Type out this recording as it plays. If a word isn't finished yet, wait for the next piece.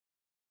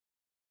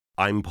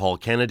I'm Paul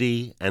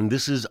Kennedy, and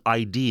this is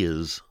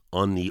Ideas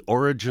on the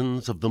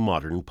Origins of the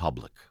Modern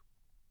Public.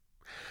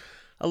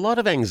 A lot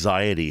of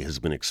anxiety has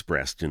been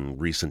expressed in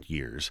recent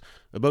years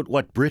about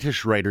what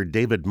British writer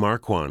David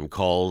Marquand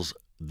calls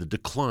the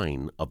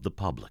decline of the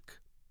public.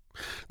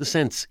 The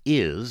sense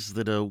is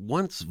that a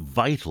once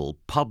vital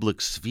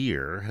public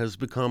sphere has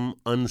become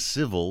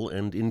uncivil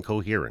and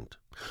incoherent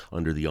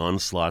under the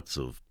onslaughts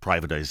of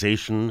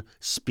privatization,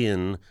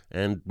 spin,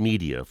 and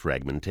media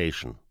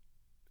fragmentation.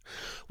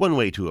 One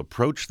way to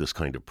approach this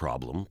kind of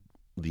problem,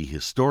 the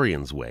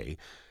historian's way,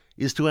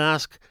 is to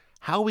ask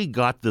how we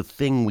got the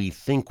thing we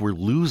think we're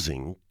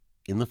losing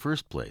in the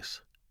first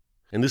place.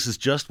 And this is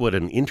just what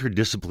an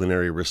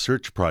interdisciplinary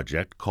research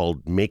project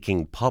called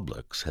Making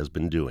Publics has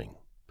been doing.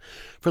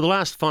 For the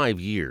last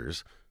 5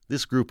 years,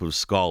 this group of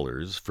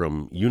scholars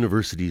from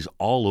universities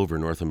all over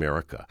North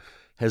America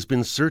has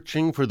been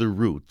searching for the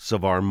roots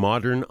of our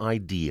modern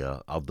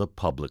idea of the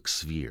public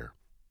sphere.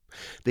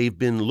 They've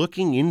been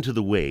looking into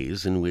the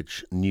ways in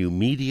which new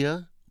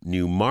media,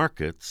 new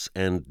markets,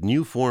 and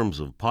new forms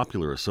of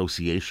popular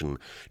association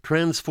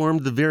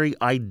transformed the very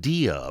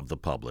idea of the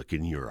public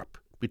in Europe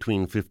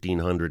between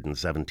 1500 and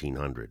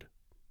 1700.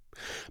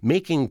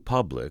 Making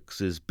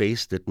Publics is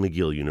based at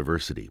McGill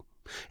University,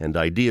 and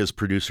Ideas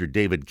producer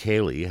David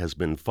Cayley has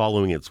been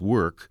following its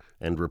work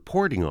and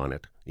reporting on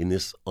it in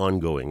this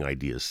ongoing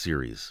Ideas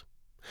series.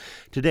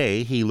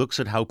 Today, he looks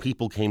at how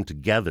people came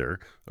together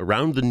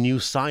around the new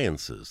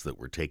sciences that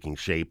were taking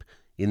shape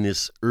in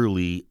this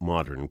early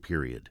modern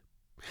period.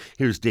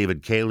 Here's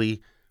David Cayley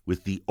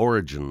with the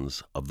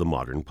origins of the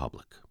modern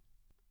public.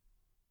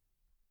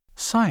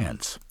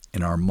 Science,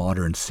 in our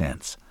modern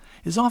sense,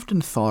 is often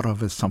thought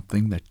of as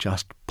something that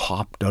just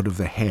popped out of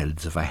the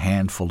heads of a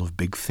handful of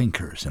big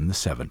thinkers in the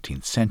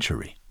 17th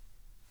century.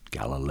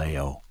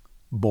 Galileo,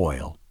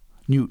 Boyle,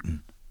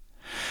 Newton.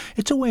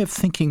 It's a way of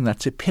thinking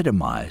that's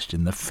epitomized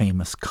in the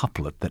famous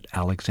couplet that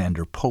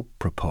Alexander Pope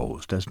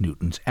proposed as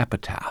Newton's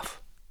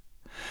epitaph.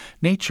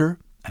 Nature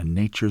and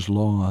nature's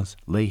laws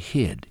lay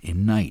hid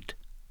in night.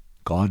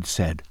 God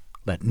said,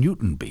 "Let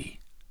Newton be,"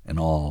 and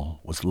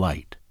all was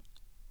light.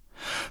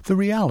 The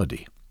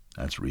reality,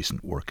 as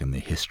recent work in the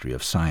history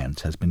of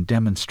science has been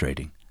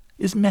demonstrating,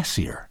 is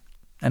messier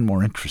and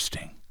more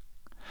interesting.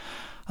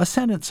 A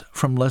sentence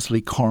from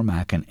Leslie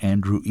Cormack and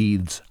Andrew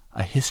Eade's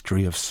A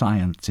History of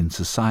Science in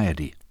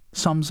Society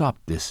sums up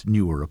this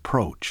newer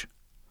approach.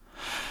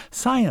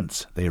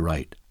 Science, they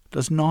write,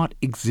 does not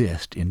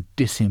exist in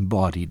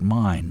disembodied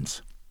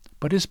minds,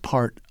 but is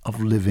part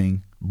of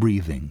living,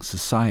 breathing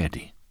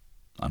society.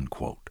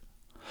 Unquote.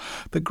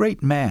 The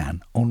great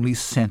man only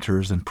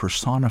centers and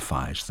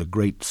personifies the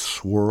great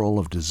swirl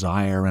of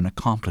desire and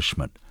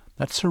accomplishment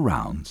that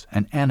surrounds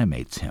and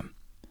animates him.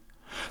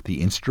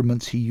 The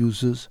instruments he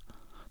uses,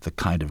 the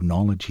kind of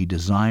knowledge he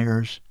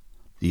desires,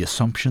 the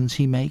assumptions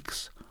he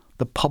makes,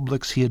 the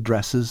publics he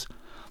addresses,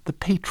 the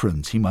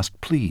patrons he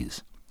must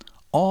please,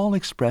 all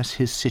express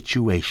his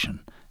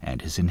situation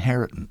and his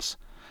inheritance,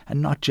 and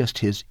not just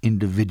his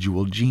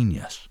individual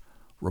genius,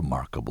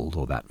 remarkable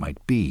though that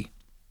might be.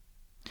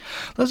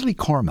 Leslie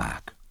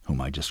Cormack,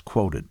 whom I just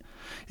quoted,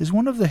 is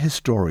one of the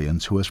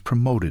historians who has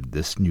promoted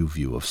this new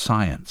view of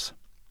science.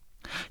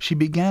 She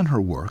began her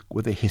work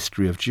with a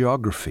history of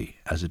geography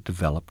as it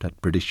developed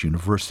at British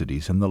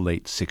universities in the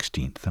late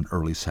 16th and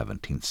early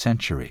 17th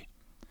century.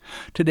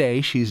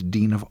 Today she's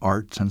Dean of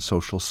Arts and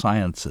Social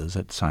Sciences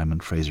at Simon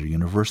Fraser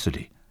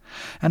University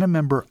and a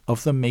member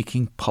of the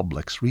Making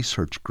Publics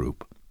research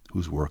group,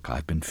 whose work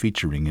I've been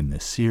featuring in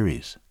this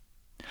series.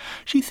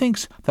 She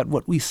thinks that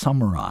what we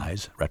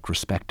summarize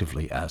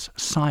retrospectively as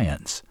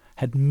science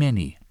had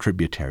many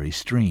tributary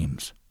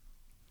streams.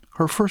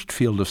 Her first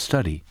field of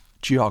study,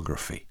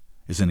 geography,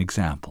 is an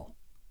example.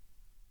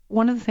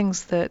 One of the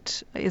things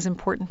that is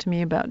important to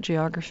me about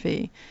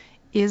geography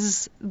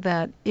is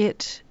that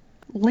it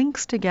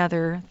links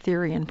together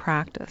theory and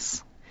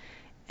practice.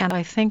 And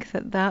I think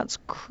that that's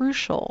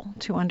crucial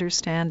to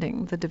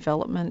understanding the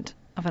development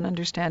of an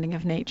understanding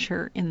of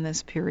nature in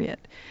this period.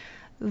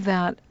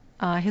 That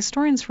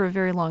historians for a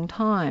very long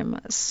time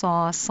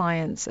saw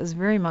science as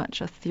very much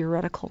a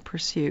theoretical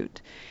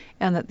pursuit,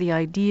 and that the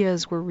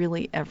ideas were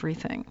really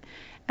everything.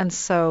 And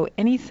so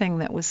anything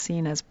that was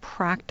seen as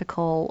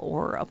practical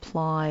or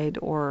applied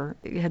or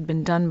had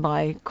been done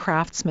by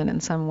craftsmen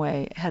in some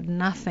way had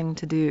nothing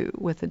to do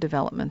with the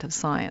development of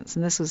science.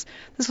 And this was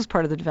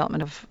part of the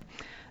development of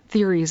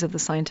theories of the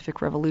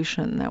scientific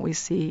revolution that we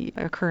see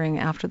occurring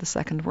after the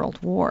Second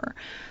World War.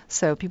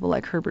 So people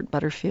like Herbert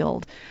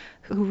Butterfield,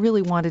 who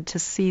really wanted to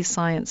see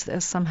science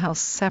as somehow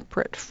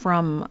separate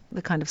from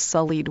the kind of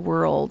sullied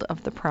world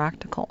of the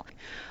practical.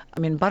 I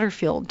mean,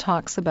 Butterfield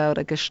talks about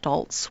a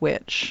Gestalt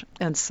switch,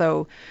 and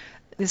so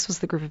this was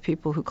the group of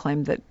people who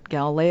claimed that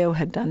Galileo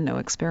had done no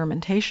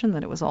experimentation,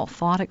 that it was all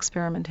thought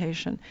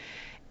experimentation,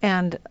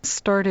 and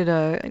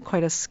started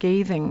quite a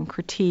scathing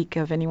critique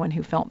of anyone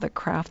who felt that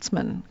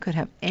craftsmen could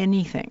have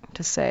anything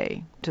to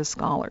say to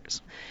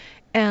scholars.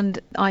 And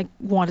I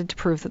wanted to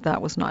prove that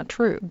that was not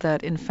true,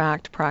 that in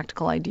fact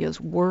practical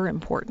ideas were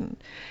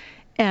important.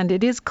 And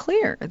it is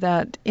clear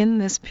that in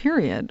this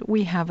period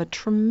we have a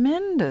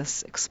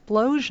tremendous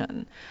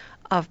explosion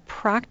of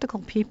practical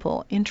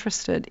people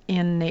interested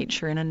in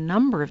nature in a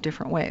number of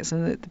different ways.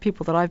 And the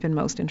people that I've been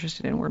most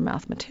interested in were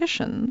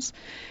mathematicians.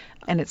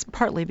 And it's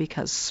partly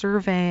because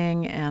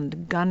surveying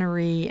and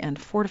gunnery and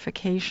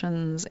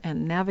fortifications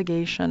and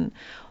navigation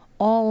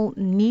all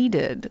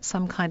needed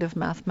some kind of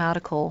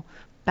mathematical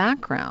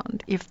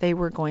background if they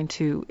were going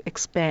to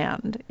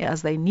expand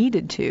as they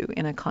needed to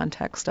in a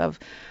context of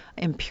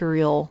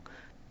imperial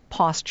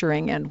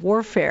posturing and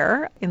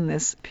warfare in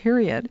this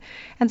period.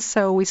 And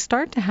so we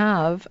start to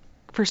have,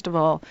 first of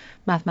all,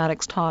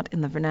 mathematics taught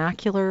in the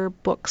vernacular,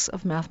 books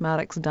of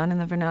mathematics done in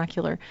the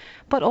vernacular,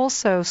 but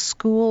also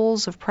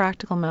schools of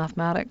practical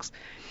mathematics.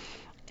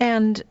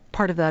 And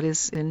part of that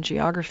is in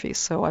geography,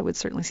 so I would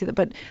certainly see that.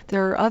 But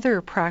there are other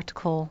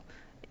practical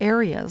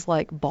areas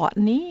like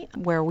botany,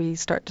 where we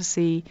start to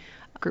see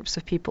groups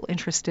of people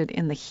interested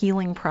in the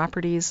healing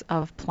properties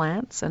of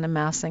plants and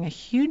amassing a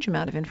huge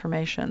amount of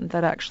information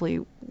that actually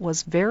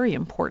was very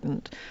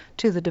important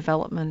to the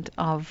development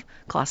of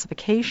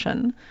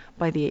classification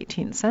by the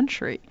 18th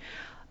century.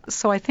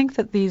 So I think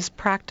that these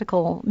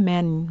practical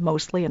men,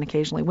 mostly, and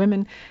occasionally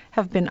women,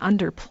 have been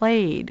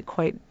underplayed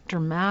quite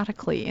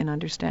dramatically in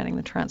understanding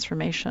the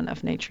transformation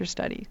of nature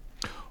study.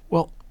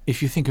 Well,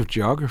 if you think of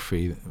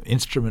geography,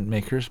 instrument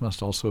makers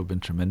must also have been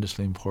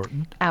tremendously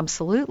important.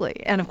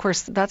 Absolutely. And of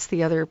course, that's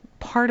the other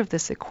part of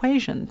this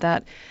equation,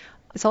 that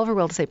it's all very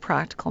well to say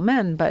practical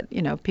men, but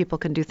people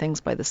can do things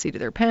by the seat of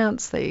their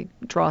pants. They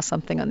draw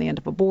something on the end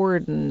of a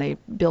board and they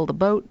build a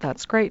boat.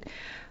 That's great.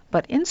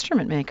 But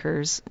instrument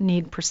makers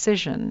need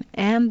precision,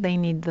 and they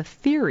need the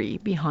theory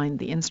behind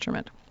the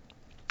instrument.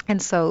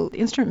 And so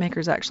instrument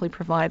makers actually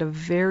provide a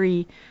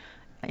very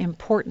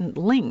important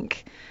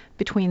link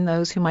between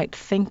those who might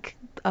think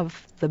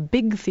of the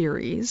big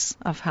theories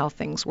of how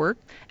things work,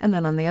 and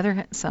then on the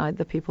other side,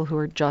 the people who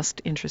are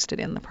just interested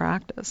in the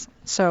practice.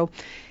 So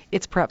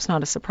it's perhaps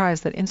not a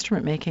surprise that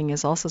instrument making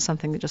is also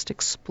something that just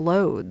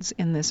explodes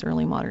in this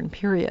early modern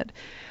period.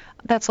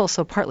 That's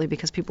also partly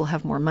because people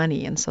have more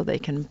money, and so they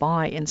can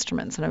buy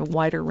instruments, and a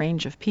wider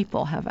range of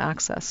people have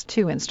access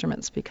to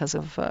instruments because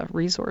of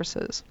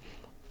resources.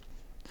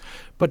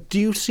 But do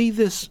you see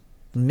this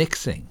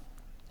mixing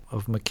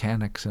of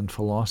mechanics and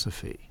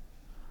philosophy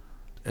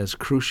as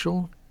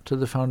crucial to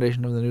the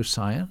foundation of the new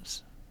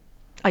science?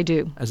 I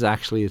do. As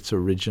actually its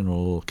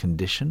original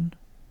condition?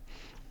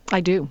 I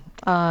do.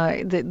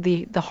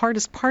 The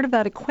hardest part of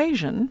that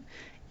equation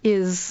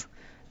is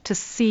to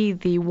see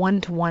the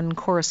one-to-one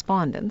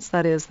correspondence.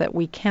 That is, that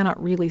we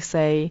cannot really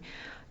say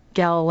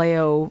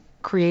Galileo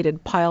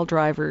created pile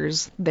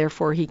drivers,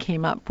 therefore he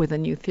came up with a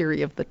new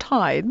theory of the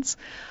tides.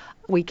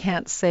 We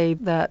can't say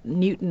that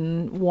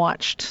Newton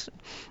watched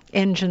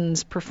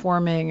engines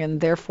performing and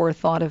therefore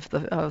thought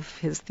of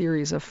his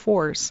theories of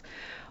force.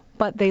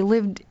 But they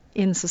lived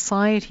in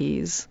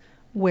societies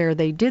where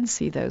they did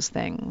see those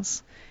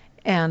things.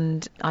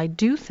 And I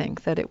do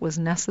think that it was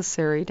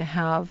necessary to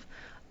have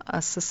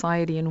a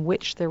society in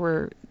which there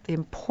were the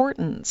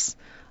importance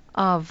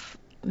of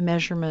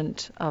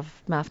measurement, of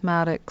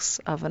mathematics,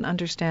 of an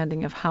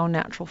understanding of how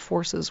natural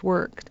forces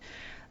worked,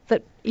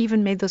 that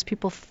even made those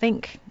people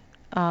think,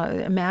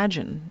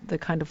 imagine the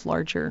kind of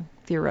larger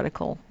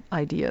theoretical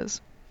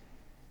ideas.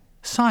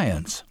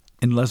 Science,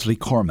 in Leslie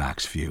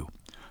Cormac's view,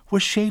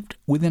 was shaped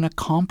within a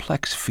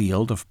complex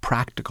field of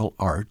practical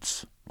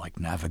arts, like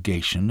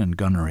navigation and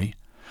gunnery,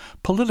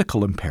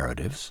 political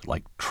imperatives,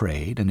 like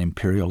trade and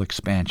imperial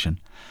expansion,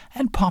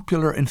 and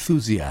popular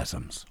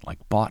enthusiasms,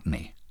 like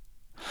botany.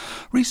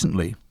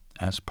 Recently,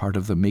 as part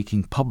of the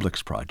Making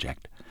Publics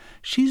project,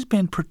 she's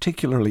been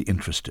particularly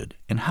interested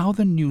in how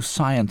the new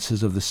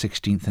sciences of the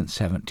 16th and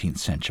 17th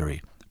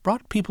century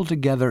brought people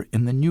together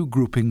in the new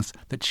groupings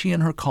that she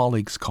and her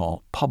colleagues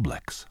call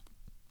publics.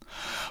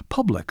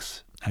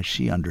 Publics, as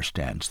she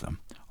understands them,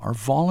 are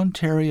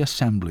voluntary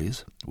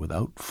assemblies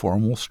without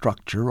formal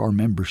structure or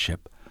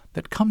membership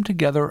that come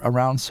together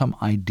around some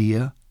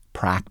idea,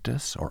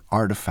 practice, or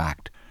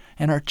artifact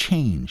and are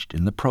changed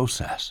in the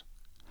process.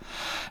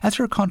 As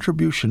her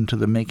contribution to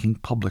the Making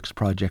Publics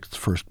project's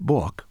first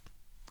book,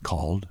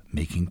 called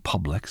Making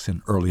Publics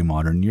in Early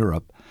Modern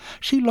Europe,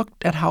 she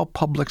looked at how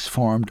publics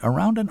formed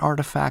around an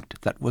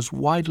artifact that was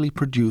widely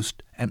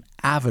produced and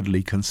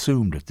avidly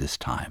consumed at this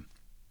time,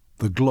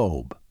 the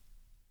globe.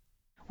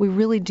 We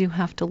really do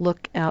have to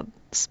look at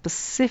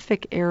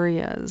specific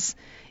areas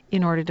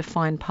in order to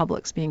find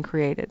publics being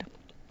created.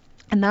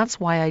 And that's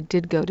why I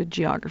did go to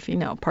geography.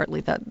 Now,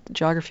 partly that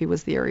geography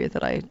was the area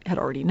that I had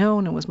already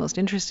known and was most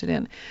interested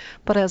in.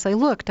 But as I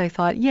looked, I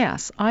thought,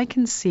 yes, I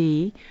can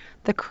see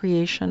the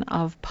creation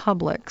of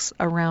publics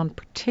around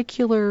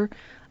particular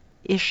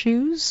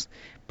issues,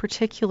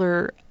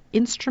 particular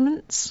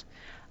instruments,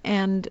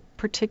 and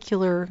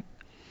particular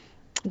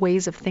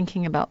ways of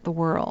thinking about the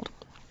world.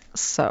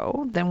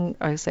 So then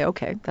I say,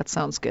 okay, that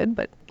sounds good,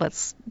 but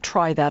let's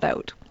try that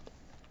out.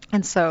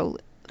 And so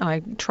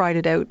I tried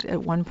it out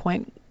at one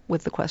point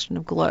with the question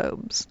of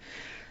globes.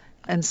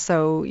 And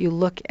so you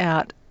look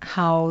at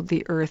how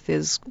the Earth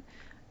is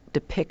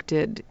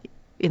depicted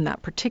in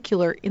that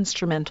particular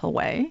instrumental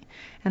way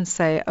and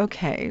say,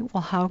 okay,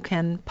 well, how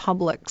can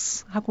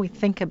we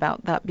think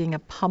about that being a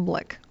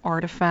public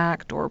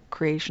artifact or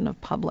creation of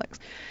publics?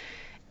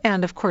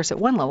 And of course, at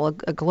one level,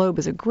 a globe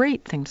is a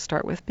great thing to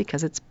start with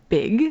because it's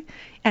big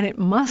and it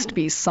must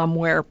be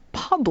somewhere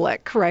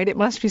public, right? It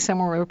must be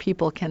somewhere where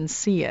people can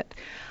see it.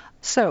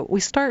 So we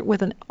start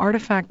with an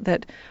artifact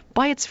that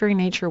by its very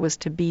nature was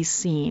to be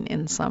seen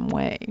in some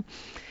way.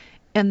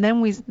 And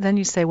then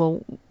you say,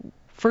 well,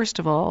 first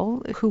of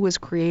all, who was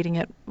creating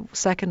it?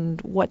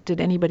 Second, what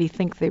did anybody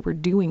think they were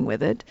doing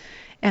with it?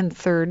 And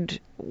third,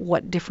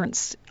 what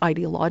difference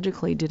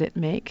ideologically did it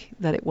make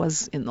that it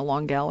was in the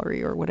Long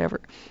Gallery or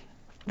whatever?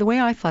 The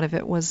way I thought of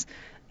it was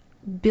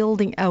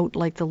building out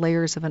like the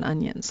layers of an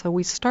onion. So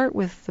we start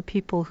with the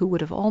people who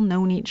would have all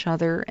known each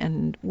other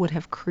and would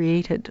have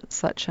created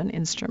such an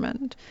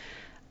instrument.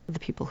 The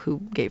people who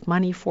gave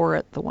money for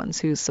it, the ones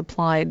who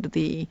supplied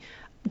the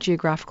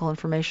geographical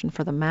information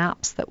for the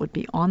maps that would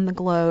be on the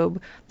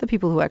globe, the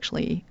people who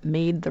actually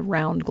made the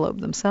round globe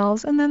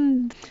themselves, and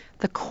then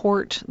the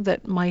court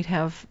that might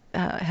have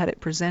had it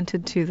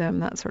presented to them,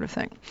 that sort of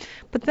thing.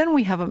 But then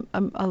we have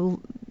a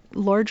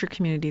larger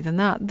community than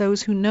that,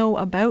 those who know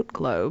about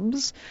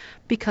globes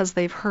because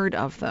they've heard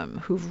of them,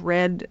 who've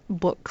read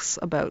books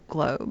about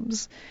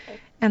globes.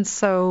 And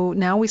so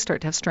now we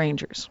start to have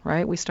strangers,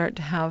 right? We start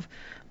to have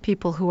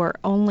people who are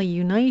only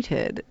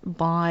united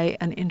by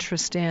an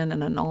interest in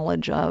and a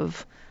knowledge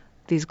of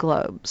these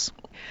globes.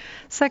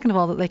 Second of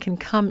all, that they can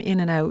come in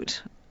and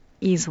out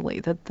easily,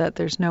 that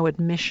there's no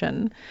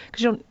admission,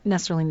 because you don't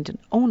necessarily need to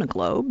own a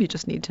globe, you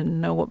just need to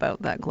know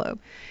about that globe.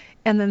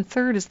 And then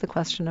third is the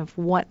question of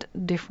what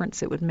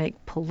difference it would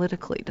make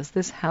politically. Does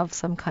this have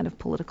some kind of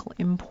political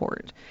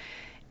import?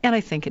 And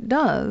I think it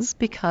does,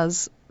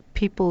 because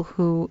people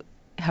who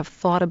have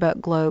thought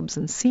about globes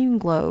and seen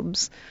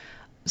globes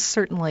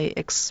certainly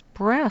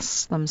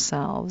express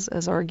themselves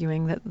as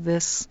arguing that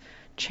this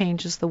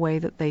changes the way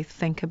that they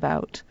think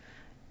about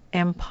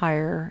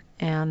empire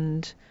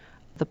and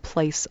the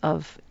place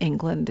of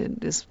England.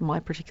 It is my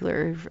particular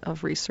area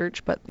of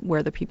research, but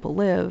where the people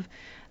live,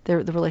 the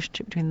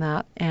relationship between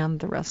that and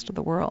the rest of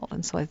the world.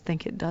 And so I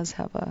think it does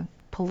have a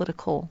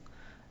political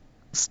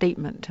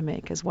statement to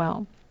make as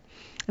well.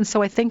 And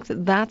so I think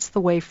that that's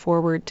the way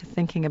forward to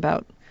thinking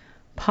about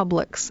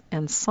publics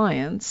and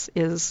science,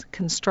 is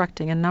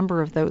constructing a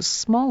number of those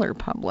smaller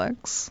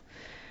publics.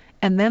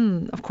 And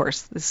then, of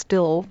course, this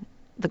still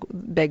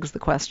begs the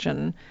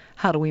question,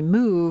 how do we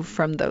move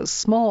from those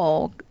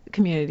small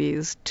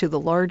communities to the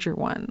larger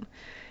one?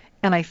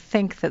 And I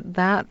think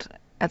that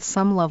at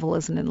some level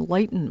is an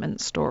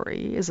enlightenment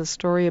story, is a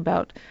story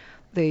about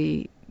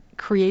the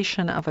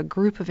creation of a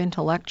group of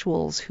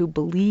intellectuals who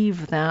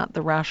believe that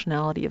the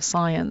rationality of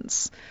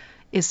science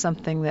is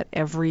something that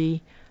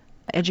every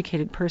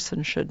educated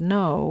person should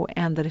know,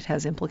 and that it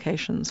has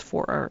implications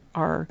for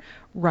our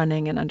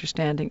running and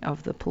understanding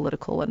of the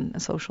political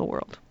and social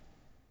world.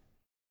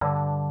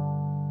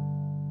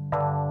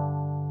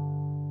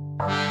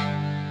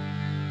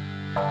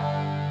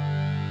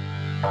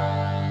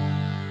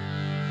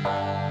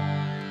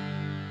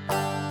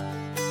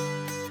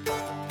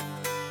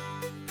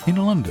 In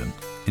London,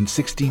 in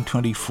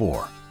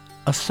 1624,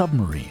 a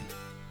submarine,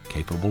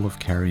 capable of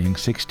carrying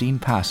 16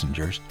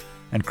 passengers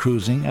and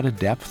cruising at a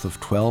depth of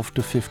 12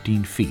 to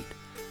 15 feet,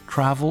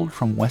 traveled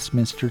from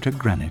Westminster to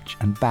Greenwich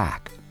and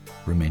back,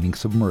 remaining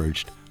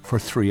submerged for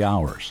 3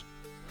 hours.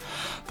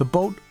 The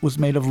boat was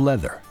made of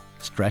leather,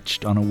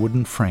 stretched on a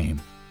wooden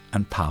frame,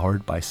 and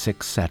powered by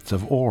 6 sets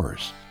of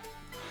oars.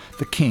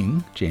 The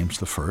King, James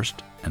I,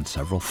 and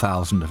several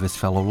thousand of his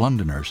fellow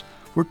Londoners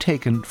were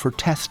taken for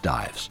test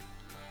dives,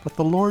 but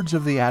the Lords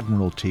of the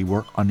Admiralty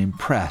were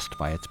unimpressed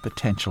by its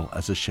potential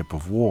as a ship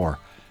of war,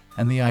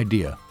 and the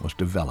idea was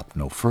developed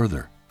no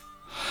further.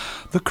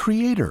 The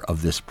creator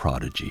of this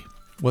prodigy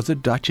was a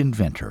Dutch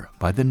inventor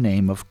by the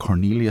name of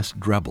Cornelius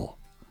Drebbel,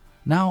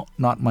 now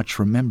not much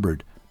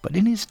remembered, but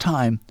in his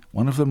time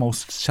one of the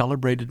most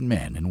celebrated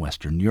men in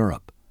Western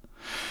Europe.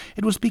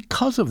 It was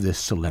because of this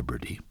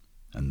celebrity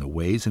and the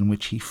ways in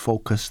which he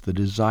focused the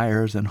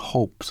desires and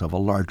hopes of a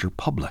larger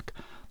public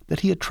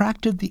that he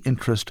attracted the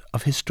interest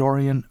of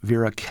historian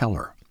Vera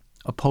Keller,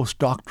 a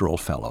postdoctoral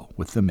fellow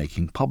with the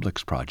Making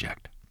Publics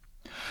Project.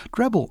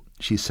 Drebbel,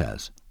 she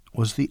says,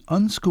 was the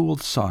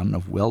unschooled son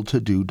of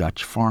well-to-do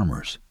Dutch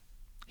farmers.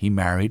 He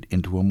married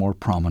into a more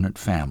prominent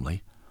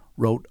family,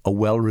 wrote a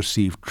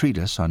well-received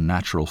treatise on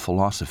natural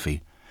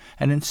philosophy,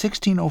 and in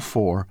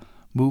 1604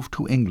 moved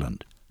to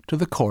England, to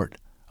the court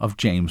of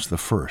James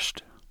I.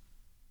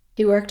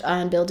 He worked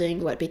on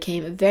building what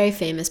became a very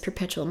famous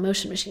perpetual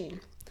motion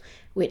machine,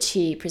 which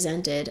he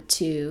presented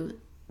to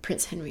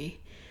Prince Henry.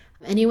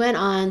 And he went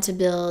on to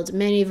build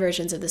many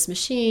versions of this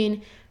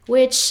machine,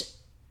 which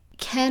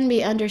can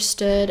be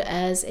understood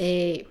as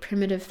a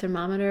primitive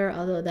thermometer,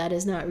 although that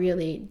is not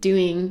really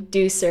doing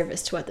due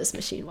service to what this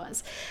machine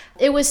was.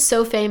 It was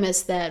so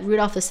famous that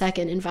Rudolf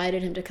II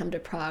invited him to come to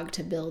Prague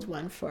to build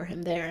one for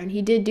him there, and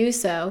he did do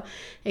so,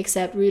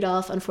 except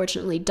Rudolf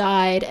unfortunately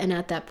died, and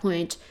at that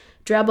point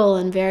Drebel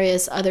and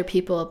various other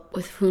people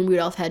with whom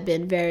Rudolf had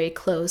been very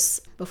close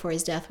before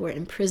his death were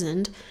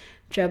imprisoned.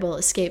 Drebel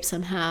escaped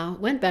somehow,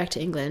 went back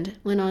to England,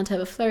 went on to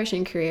have a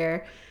flourishing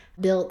career,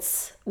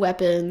 built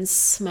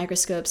weapons,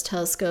 microscopes,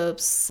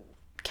 telescopes,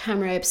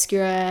 camerae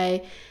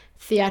obscurae,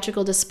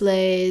 theatrical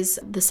displays,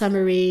 the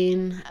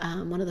submarine,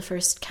 one of the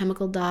first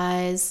chemical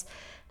dyes,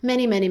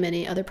 many, many,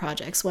 many other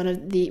projects. One of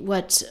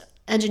what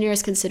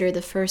engineers consider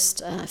the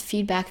first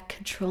feedback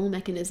control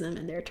mechanism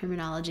in their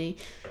terminology,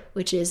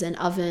 which is an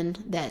oven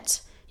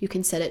that you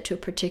can set it to a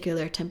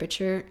particular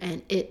temperature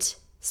and it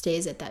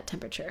stays at that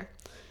temperature.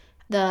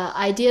 The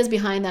ideas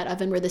behind that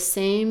oven were the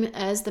same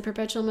as the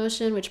perpetual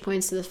motion, which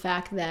points to the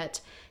fact that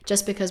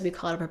just because we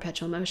call it a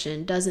perpetual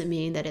motion doesn't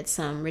mean that it's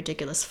some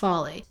ridiculous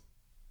folly.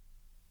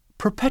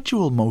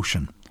 Perpetual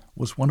motion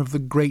was one of the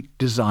great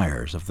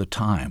desires of the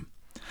time,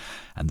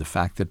 and the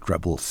fact that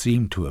Drebel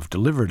seemed to have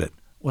delivered it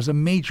was a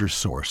major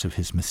source of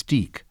his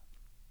mystique.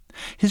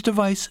 His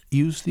device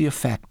used the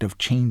effect of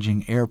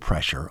changing air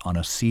pressure on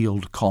a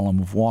sealed column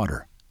of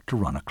water to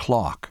run a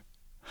clock.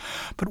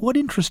 But what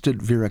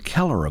interested Vera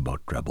Keller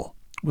about Drebel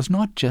was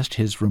not just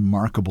his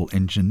remarkable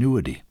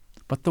ingenuity,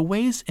 but the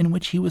ways in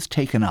which he was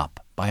taken up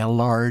by a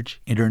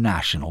large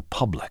international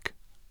public.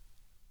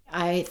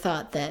 I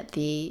thought that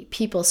the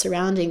people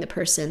surrounding the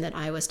person that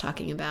I was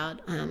talking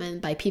about,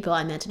 and by people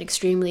I meant an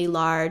extremely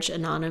large,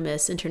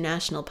 anonymous,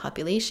 international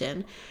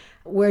population,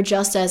 were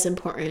just as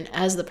important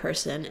as the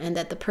person, and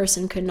that the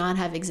person could not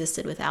have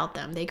existed without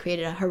them. They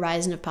created a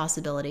horizon of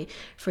possibility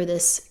for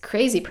this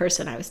crazy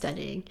person I was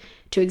studying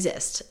to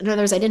exist. In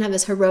other words, I didn't have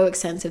this heroic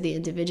sense of the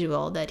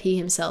individual that he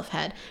himself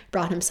had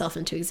brought himself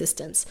into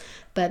existence,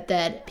 but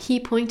that he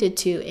pointed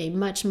to a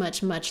much,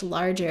 much, much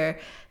larger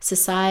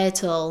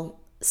societal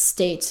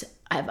state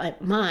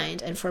of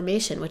mind and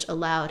formation which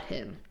allowed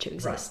him to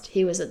exist. Right.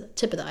 He was at the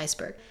tip of the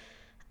iceberg.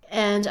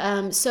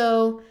 And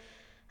so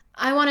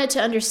I wanted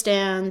to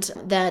understand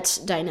that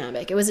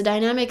dynamic. It was a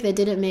dynamic that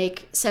didn't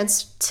make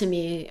sense to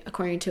me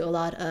according to a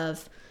lot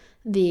of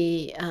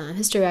the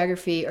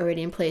historiography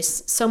already in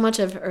place. So much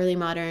of early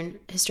modern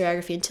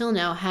historiography until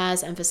now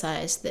has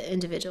emphasized the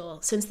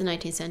individual since the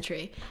 19th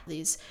century.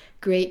 These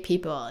great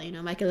people,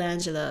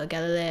 Michelangelo,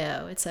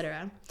 Galileo,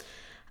 etc.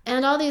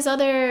 And all these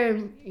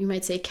other, you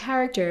might say,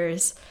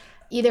 characters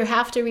either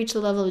have to reach the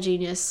level of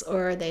genius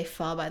or they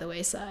fall by the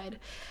wayside.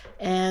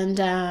 And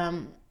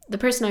the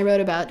person I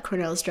wrote about,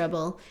 Cornelis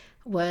Drebel,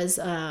 was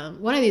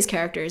one of these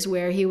characters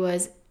where he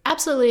was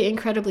absolutely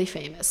incredibly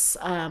famous,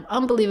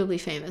 unbelievably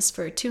famous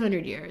for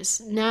 200 years.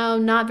 Now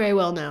not very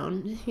well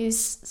known. He's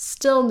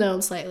still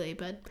known slightly,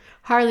 but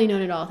hardly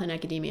known at all in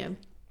academia.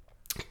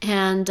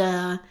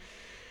 And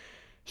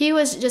he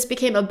just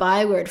became a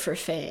byword for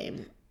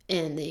fame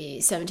in the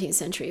 17th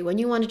century. When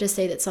you wanted to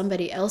say that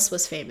somebody else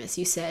was famous,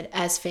 you said,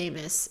 as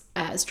famous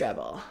as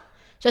Drebel.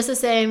 Just the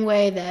same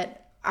way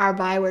that our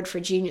byword for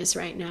genius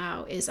right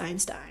now is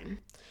Einstein.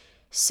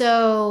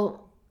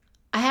 So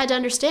I had to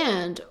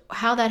understand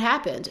how that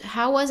happened.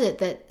 How was it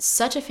that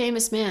such a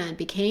famous man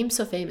became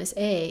so famous,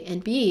 A,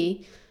 and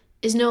B,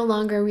 is no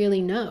longer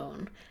really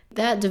known?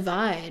 That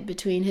divide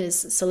between his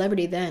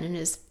celebrity then and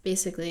his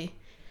basically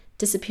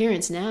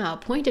disappearance now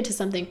pointed to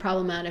something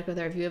problematic with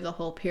our view of the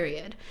whole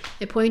period.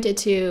 It pointed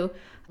to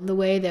the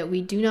way that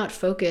we do not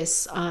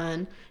focus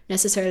on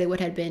necessarily what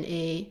had been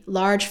a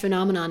large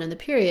phenomenon in the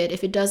period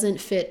if it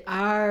doesn't fit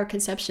our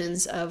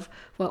conceptions of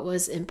what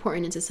was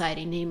important in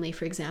society, namely,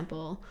 for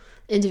example,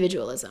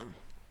 individualism.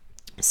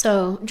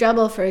 So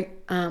Drebel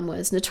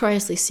was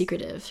notoriously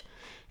secretive,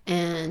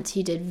 and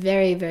he did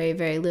very, very,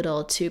 very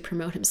little to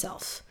promote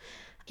himself.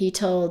 He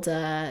told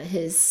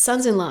his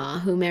sons-in-law,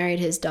 who married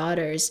his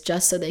daughters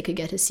just so they could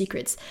get his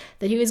secrets,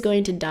 that he was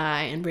going to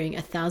die and bring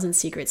 1,000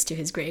 secrets to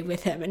his grave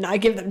with him and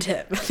not give them to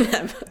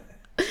him.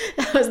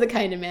 That was the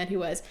kind of man he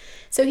was.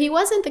 So he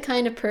wasn't the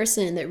kind of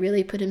person that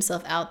really put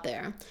himself out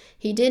there.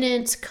 He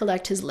didn't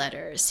collect his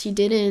letters. He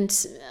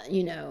didn't,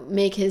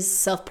 make his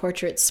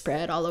self-portrait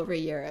spread all over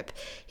Europe.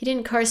 He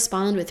didn't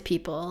correspond with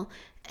people.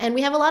 And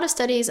we have a lot of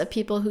studies of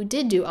people who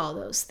did do all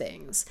those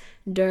things.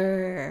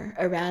 Durer,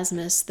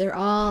 Erasmus, they're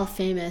all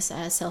famous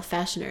as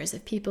self-fashioners,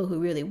 of people who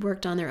really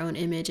worked on their own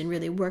image and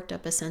really worked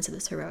up a sense of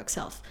this heroic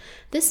self.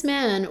 This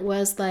man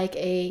was like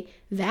a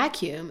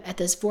vacuum at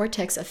this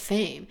vortex of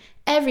fame.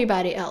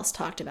 Everybody else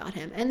talked about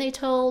him, and they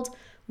told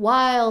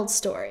wild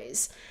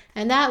stories.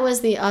 And that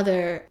was the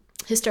other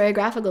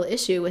historiographical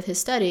issue with his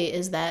study,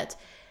 is that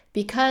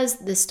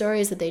because the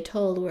stories that they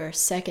told were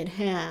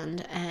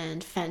secondhand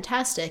and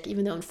fantastic,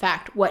 even though in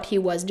fact what he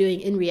was doing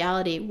in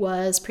reality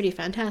was pretty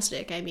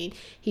fantastic. I mean,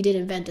 he did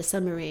invent a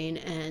submarine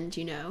and,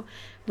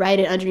 ride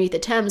it underneath the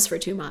Thames for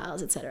 2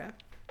 miles, etc.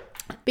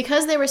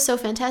 Because they were so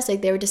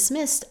fantastic, they were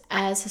dismissed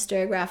as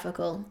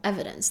historiographical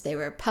evidence. They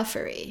were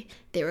puffery,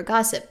 they were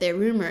gossip, they're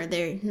rumor,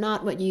 they're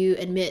not what you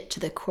admit to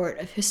the court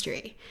of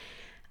history.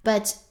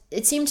 But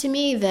it seemed to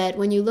me that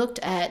when you looked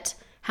at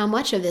how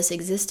much of this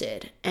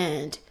existed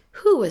and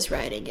who was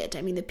writing it,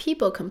 I mean, the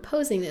people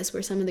composing this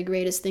were some of the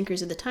greatest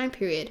thinkers of the time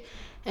period.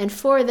 And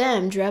for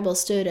them, Drebel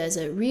stood as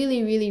a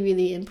really, really,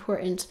 really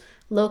important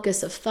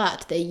locus of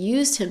thought. They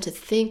used him to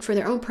think for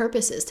their own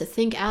purposes, to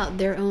think out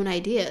their own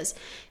ideas.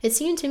 It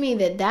seemed to me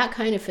that that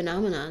kind of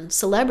phenomenon,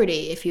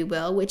 celebrity, if you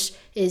will, which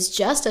is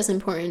just as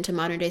important to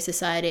modern day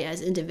society as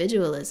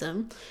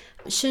individualism,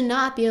 should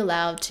not be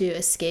allowed to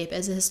escape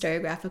as a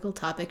historiographical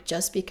topic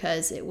just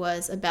because it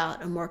was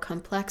about a more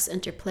complex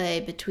interplay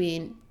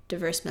between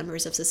diverse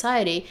members of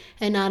society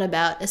and not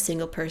about a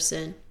single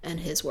person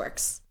and his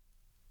works.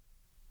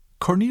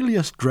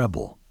 Cornelius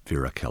Drebbel,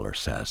 Vera Keller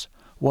says,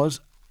 was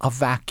a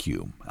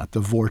vacuum at the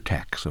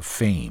vortex of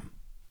fame.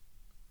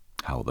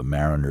 How the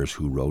mariners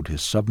who rowed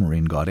his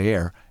submarine got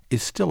air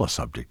is still a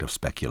subject of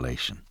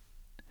speculation.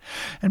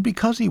 And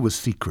because he was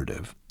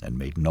secretive and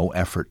made no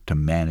effort to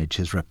manage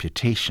his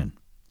reputation,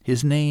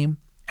 his name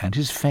and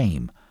his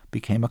fame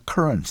became a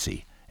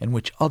currency in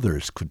which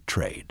others could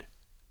trade.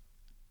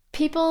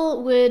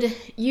 People would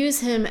use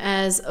him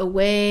as a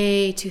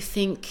way to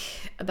think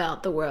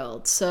about the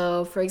world.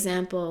 So, for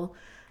example,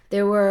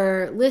 there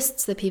were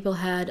lists that people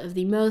had of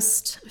the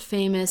most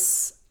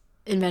famous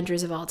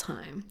inventors of all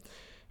time.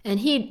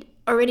 And he'd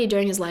already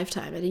during his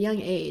lifetime, at a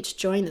young age,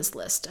 joined this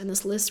list. And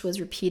this list was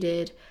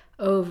repeated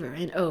over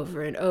and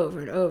over and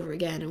over and over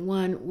again in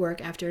one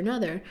work after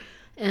another.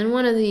 And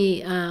one of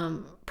the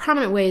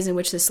prominent ways in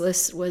which this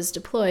list was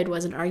deployed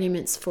was in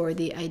arguments for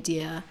the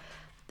idea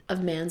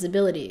of man's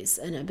abilities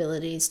and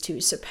abilities to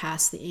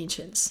surpass the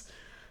ancients.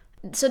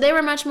 So they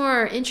were much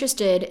more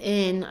interested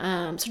in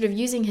sort of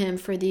using him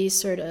for these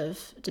sort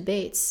of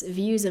debates,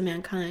 views of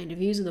mankind,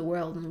 views of the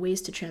world, and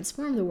ways to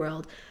transform the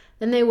world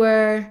than they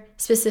were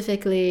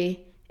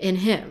specifically in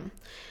him.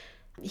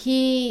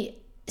 He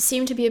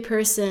seemed to be a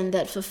person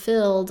that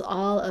fulfilled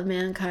all of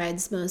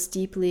mankind's most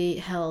deeply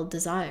held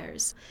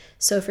desires.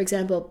 So, for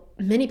example,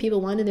 many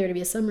people wanted there to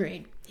be a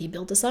submarine. He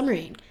built a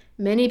submarine.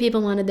 Many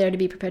people wanted there to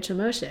be perpetual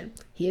motion.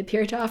 He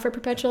appeared to offer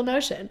perpetual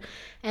motion.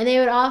 And they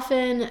would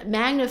often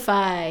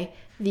magnify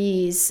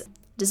these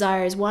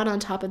desires one on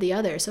top of the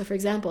other. So, for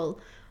example,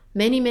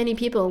 many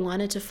people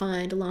wanted to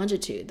find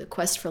longitude, the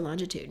quest for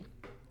longitude.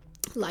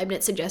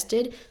 Leibniz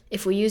suggested,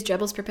 if we use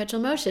Drebbel's perpetual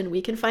motion,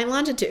 we can find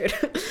longitude.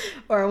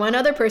 Or one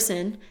other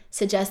person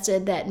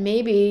suggested that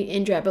maybe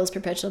in Drebbel's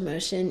perpetual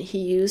motion, he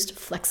used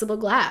flexible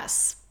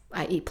glass,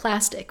 i.e.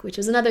 plastic, which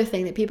was another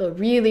thing that people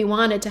really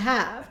wanted to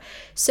have.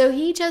 So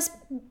he just,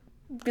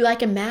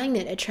 like a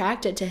magnet,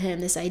 attracted to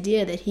him this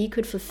idea that he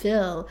could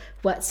fulfill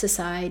what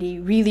society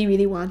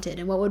really wanted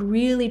and what would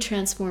really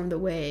transform the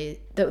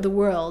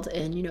world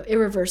in,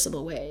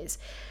 irreversible ways.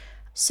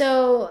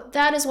 So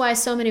that is why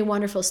so many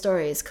wonderful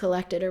stories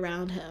collected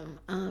around him.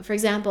 For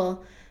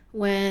example,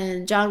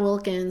 when John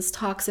Wilkins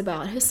talks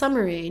about his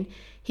submarine,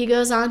 he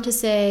goes on to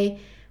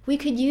say, we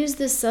could use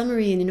this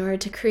submarine in order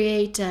to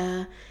create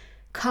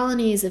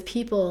colonies of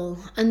people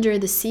under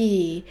the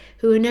sea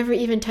who would never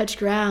even touch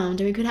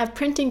ground, and we could have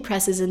printing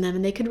presses in them,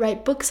 and they could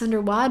write books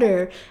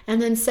underwater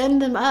and then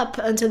send them up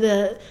onto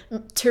the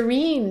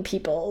terrene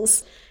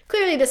peoples.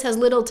 Clearly, this has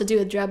little to do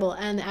with Drebbel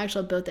and the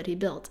actual boat that he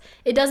built.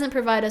 It doesn't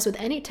provide us with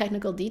any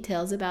technical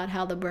details about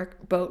how the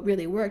boat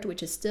really worked,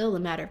 which is still a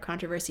matter of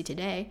controversy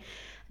today.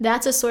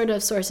 That's a sort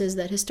of sources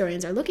that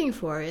historians are looking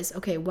for is,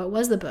 okay, what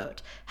was the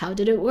boat? How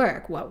did it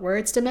work? What were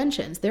its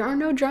dimensions? There are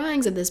no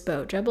drawings of this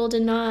boat. Drebbel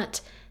did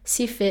not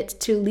see fit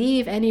to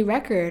leave any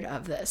record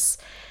of this.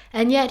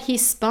 And yet he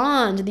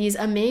spawned these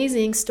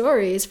amazing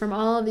stories from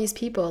all of these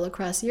people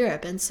across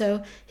Europe. And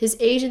so his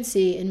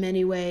agency in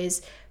many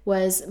ways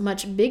was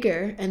much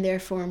bigger and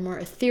therefore more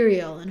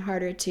ethereal and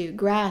harder to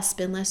grasp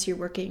unless you're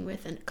working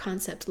with a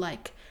concept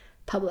like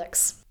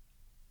publics.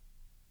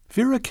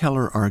 Vera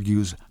Keller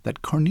argues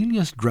that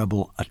Cornelius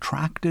Drebbel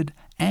attracted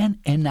and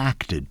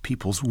enacted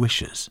people's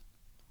wishes.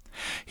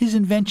 His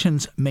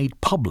inventions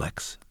made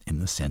publics, in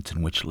the sense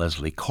in which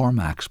Leslie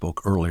Cormack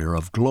spoke earlier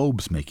of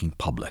globes making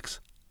publics.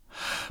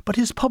 But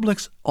his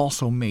publics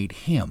also made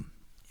him,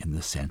 in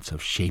the sense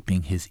of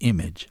shaping his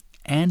image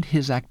and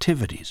his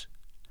activities.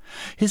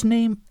 His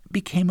name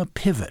became a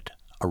pivot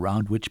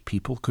around which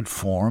people could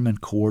form and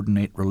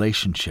coordinate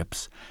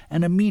relationships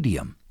and a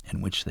medium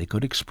in which they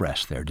could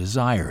express their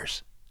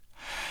desires.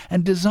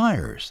 And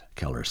desires,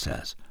 Keller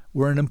says,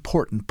 were an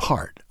important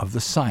part of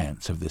the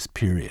science of this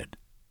period.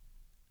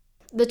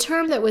 The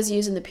term that was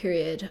used in the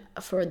period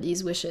for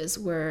these wishes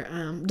were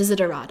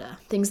desiderata,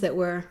 things that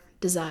were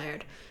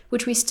desired,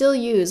 which we still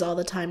use all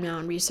the time now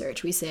in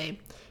research. We say,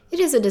 it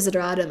is a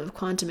desideratum of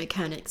quantum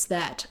mechanics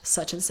that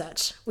such and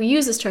such. We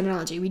use this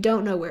terminology. We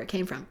don't know where it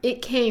came from.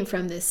 It came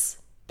from this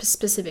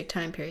specific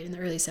time period in the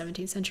early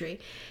 17th century.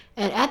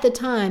 And at the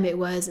time, it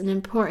was an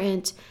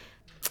important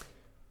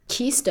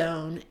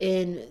keystone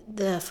in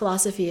the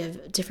philosophy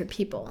of different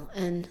people.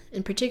 And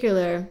in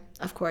particular,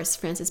 of course,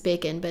 Francis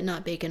Bacon, but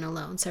not Bacon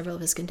alone, several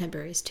of his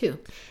contemporaries too.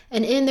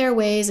 And in their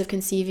ways of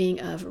conceiving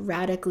of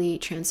radically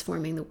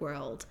transforming the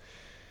world.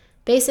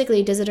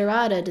 Basically,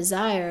 desiderata,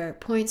 desire,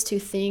 points to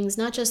things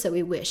not just that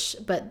we wish,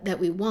 but that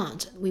we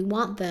want. We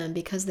want them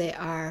because they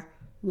are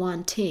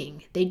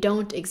wanting. They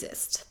don't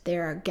exist.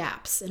 There are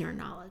gaps in our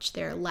knowledge.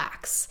 There are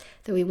lacks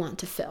that we want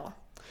to fill.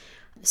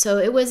 So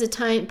it was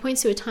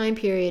points to a time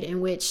period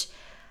in which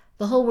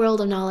The whole world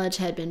of knowledge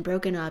had been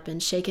broken up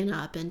and shaken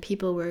up, and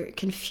people were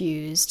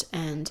confused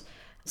and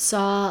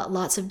saw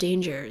lots of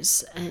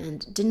dangers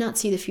and did not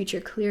see the future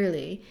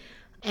clearly.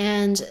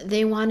 And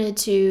they wanted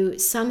to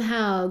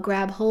somehow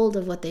grab hold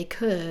of what they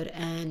could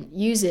and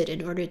use it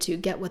in order to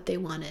get what they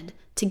wanted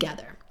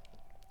together.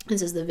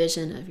 This is the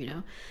vision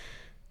of,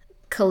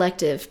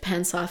 collective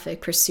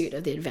pansophic pursuit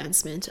of the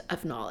advancement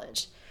of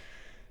knowledge.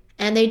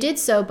 And they did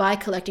so by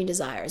collecting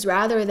desires,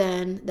 rather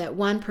than that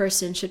one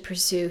person should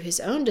pursue his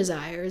own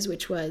desires,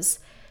 which was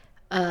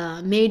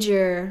a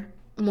major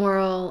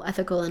moral,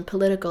 ethical, and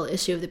political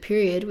issue of the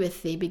period,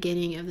 with the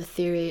beginning of the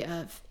theory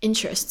of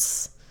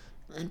interests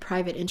and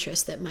private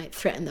interests that might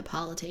threaten the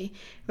polity.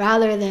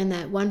 Rather than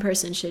that one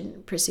person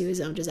should pursue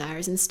his own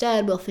desires,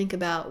 instead we'll think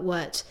about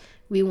what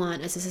we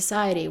want as a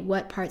society,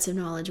 what parts of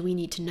knowledge we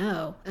need to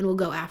know, and we'll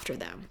go after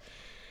them.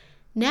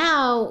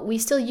 Now, we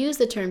still use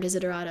the term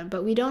desideratum,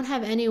 but we don't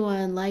have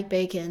anyone like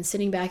Bacon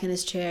sitting back in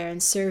his chair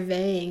and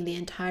surveying the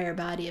entire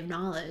body of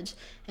knowledge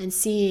and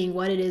seeing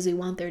what it is we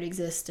want there to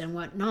exist and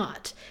what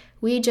not.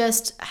 We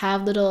just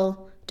have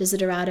little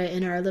desiderata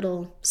in our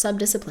little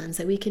sub-disciplines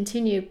that we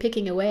continue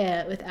picking away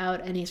at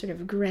without any sort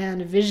of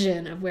grand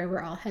vision of where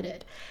we're all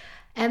headed.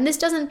 And this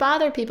doesn't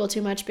bother people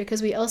too much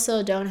because we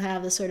also don't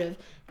have the sort of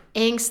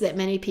angst that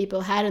many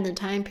people had in the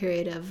time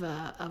period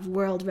of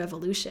world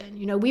revolution.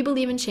 We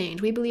believe in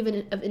change. We believe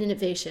in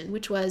innovation,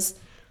 which was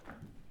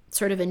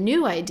sort of a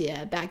new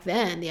idea back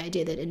then, the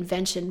idea that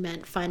invention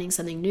meant finding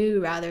something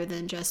new rather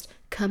than just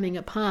coming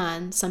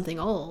upon something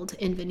old,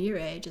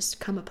 invenire, just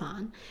come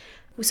upon.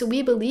 So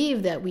we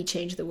believe that we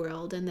change the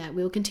world and that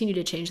we'll continue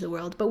to change the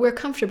world, but we're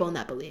comfortable in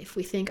that belief.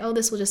 We think,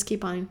 this will just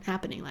keep on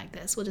happening like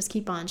this. We'll just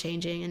keep on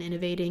changing and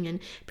innovating and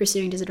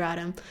pursuing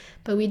desideratum.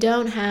 But we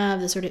don't have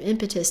the sort of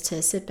impetus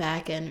to sit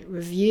back and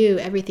review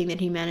everything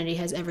that humanity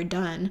has ever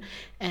done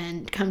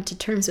and come to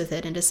terms with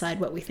it and decide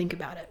what we think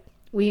about it.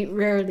 We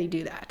rarely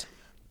do that.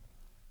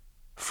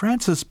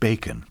 Francis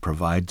Bacon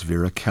provides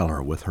Vera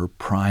Keller with her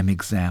prime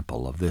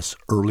example of this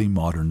early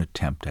modern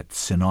attempt at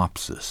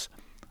synopsis,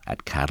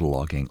 at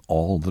cataloguing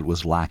all that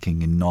was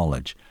lacking in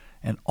knowledge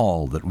and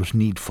all that was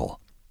needful.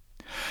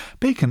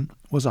 Bacon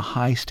was a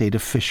high state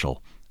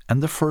official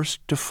and the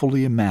first to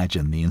fully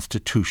imagine the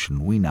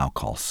institution we now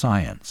call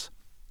science.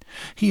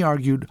 He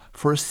argued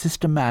for a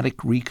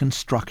systematic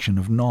reconstruction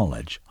of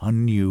knowledge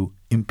on new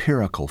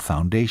empirical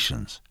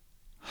foundations.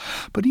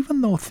 But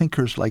even though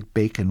thinkers like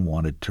Bacon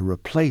wanted to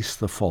replace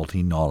the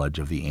faulty knowledge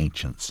of the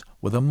ancients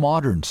with a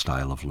modern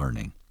style of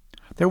learning,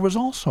 there was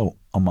also,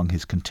 among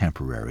his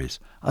contemporaries,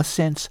 a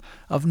sense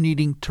of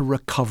needing to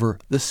recover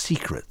the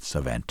secrets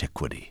of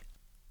antiquity.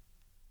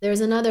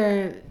 There's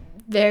another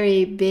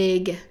very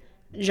big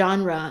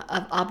genre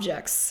of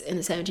objects in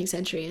the 17th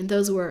century, and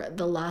those were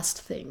the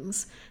lost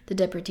things, the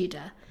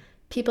depertita.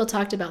 People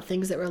talked about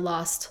things that were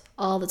lost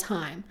all the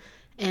time,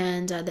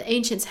 and the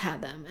ancients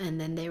had them, and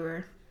then they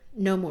were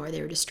no more,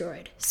 they were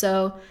destroyed.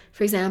 So,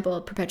 for example,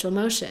 perpetual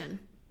motion.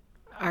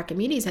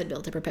 Archimedes had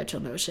built a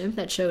perpetual motion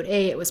that showed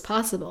A, it was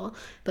possible,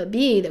 but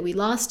B, that we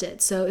lost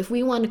it. So if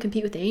we want to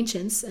compete with the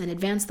ancients and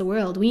advance the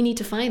world, we need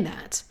to find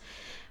that.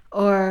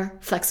 Or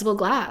flexible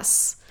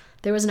glass.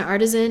 There was an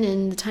artisan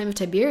in the time of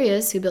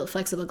Tiberius who built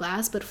flexible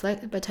glass,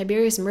 but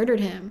Tiberius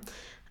murdered him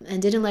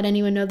and didn't let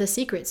anyone know the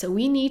secret. So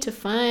we need to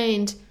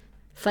find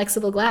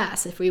flexible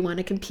glass if we want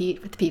to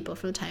compete with the people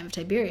from the time of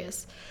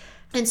Tiberius.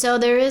 And so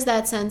there is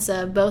that sense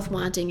of both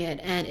wanting it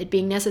and it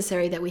being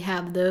necessary that we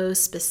have those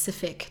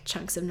specific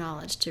chunks of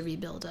knowledge to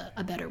rebuild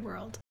a better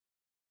world.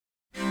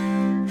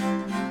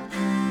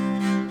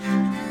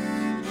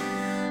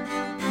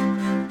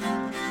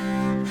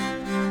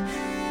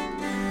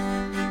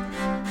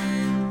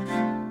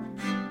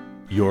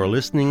 You're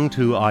listening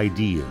to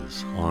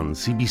Ideas on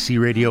CBC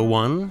Radio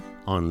 1,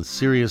 on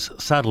Sirius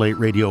Satellite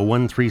Radio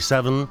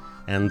 137,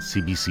 and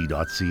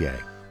cbc.ca.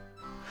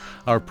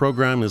 Our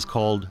program is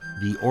called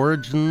The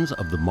Origins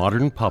of the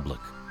Modern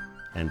Public,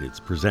 and it's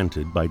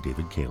presented by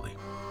David Cayley.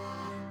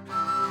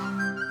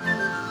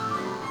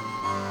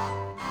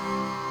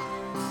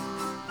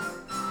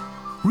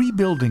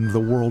 Rebuilding the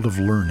world of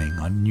learning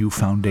on new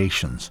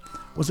foundations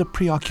was a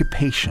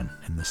preoccupation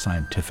in the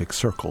scientific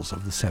circles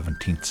of the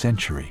 17th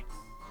century.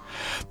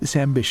 This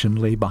ambition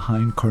lay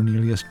behind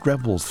Cornelius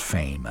Drebbel's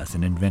fame as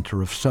an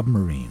inventor of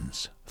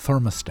submarines,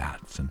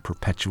 thermostats, and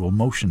perpetual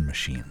motion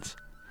machines,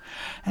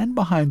 and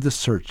behind the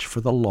search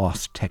for the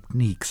lost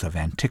techniques of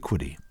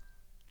antiquity.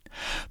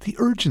 The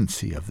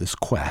urgency of this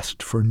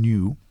quest for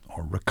new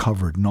or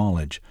recovered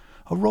knowledge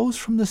arose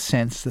from the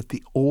sense that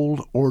the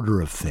old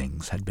order of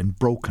things had been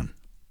broken.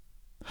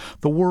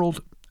 The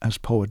world, as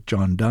poet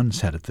John Donne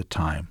said at the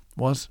time,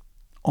 was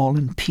all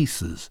in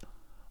pieces,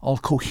 all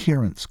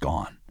coherence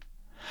gone.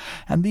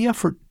 And the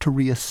effort to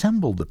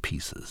reassemble the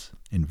pieces,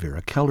 in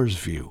Vera Keller's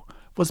view,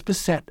 was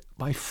beset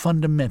by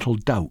fundamental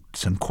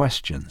doubts and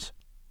questions.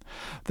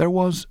 There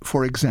was,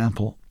 for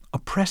example, a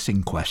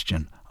pressing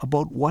question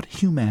about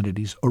what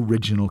humanity's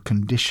original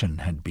condition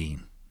had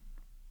been.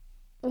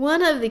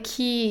 One of the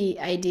key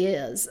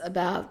ideas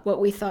about what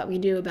we thought we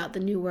knew about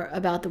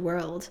the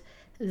world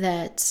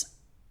that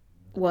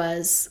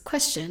was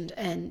questioned,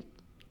 and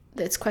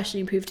its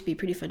questioning proved to be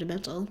pretty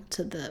fundamental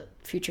to the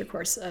future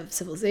course of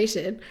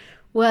civilization,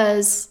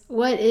 was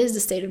what is the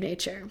state of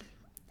nature?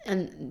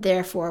 And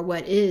therefore,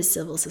 what is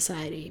civil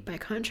society by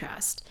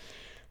contrast?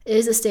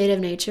 Is the state of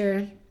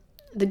nature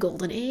the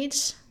golden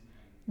age,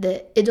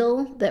 the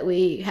idyll that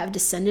we have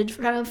descended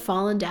from,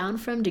 fallen down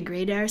from,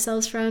 degraded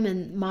ourselves from,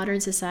 and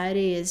modern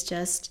society is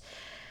just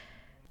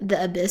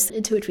the abyss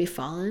into which we've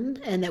fallen,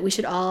 and that we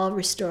should all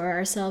restore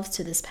ourselves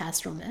to this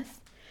pastoral myth?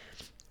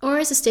 Or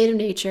is the state of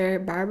nature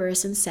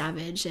barbarous and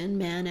savage, and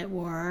man at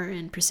war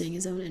and pursuing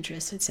his own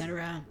interests,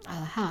 etc., a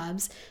la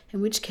Hobbes,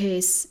 in which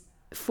case,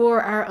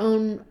 for our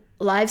own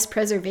life's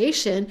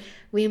preservation,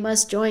 we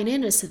must join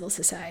in a civil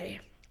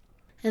society?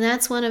 And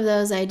that's one of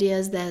those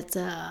ideas that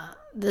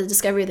the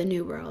discovery of the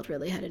New World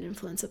really had an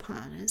influence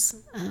upon. Is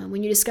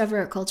when you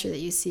discover a culture that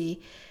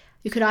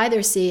you could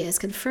either see as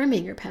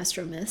confirming your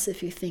pastoral myths,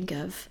 if you think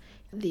of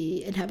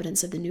the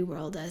inhabitants of the New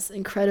World as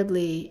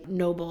incredibly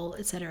noble,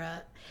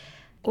 etc.,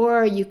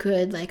 or you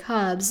could, like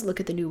Hobbes, look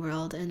at the New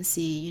World and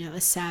see, a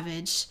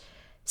savage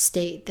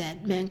state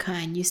that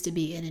mankind used to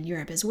be in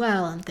Europe as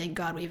well, and thank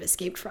God we've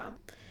escaped from.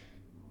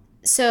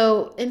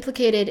 So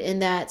implicated in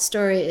that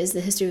story is the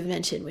history of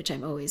invention, which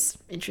I'm always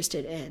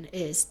interested in.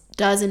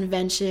 Does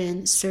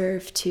invention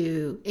serve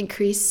to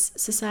increase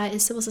society,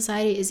 civil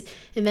society? Is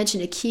invention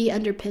a key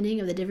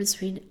underpinning of the difference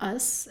between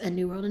us and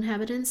New World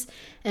inhabitants?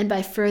 And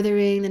by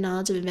furthering the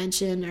knowledge of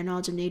invention, our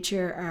knowledge of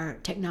nature, our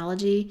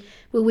technology,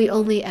 will we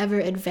only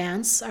ever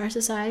advance our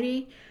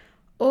society?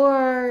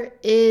 Or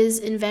is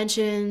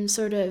invention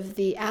sort of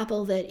the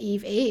apple that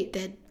Eve ate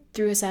that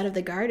threw us out of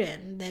the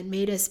garden, that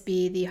made us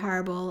be the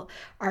horrible,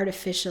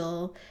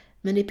 artificial,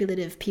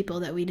 manipulative people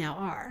that we now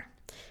are?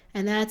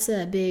 And that's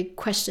a big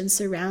question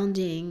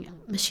surrounding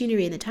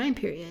machinery in the time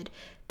period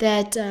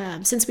that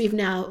since we've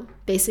now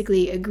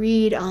basically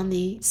agreed on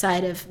the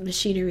side of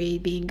machinery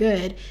being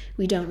good,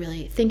 we don't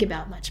really think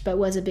about much, but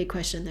was a big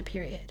question in the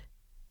period.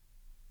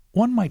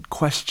 One might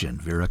question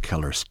Vera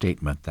Keller's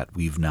statement that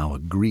we've now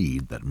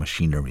agreed that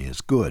machinery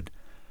is good.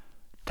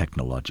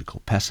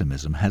 Technological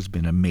pessimism has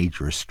been a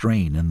major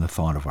strain in the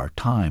thought of our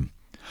time.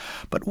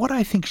 But what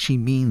I think she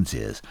means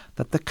is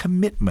that the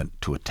commitment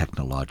to a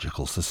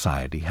technological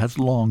society has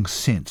long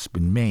since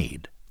been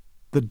made,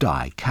 the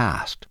die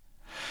cast.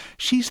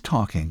 She's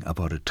talking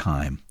about a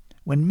time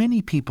when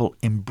many people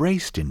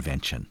embraced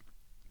invention,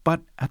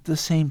 but at the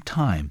same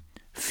time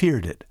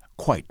feared it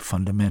quite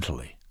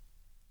fundamentally.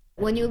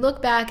 When you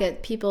look back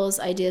at people's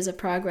ideas of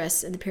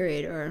progress in the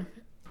period, or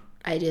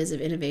ideas of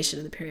innovation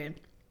in the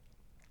period,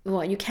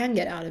 what you can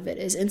get out of it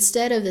is,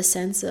 instead of the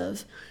sense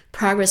of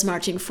progress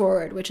marching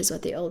forward, which is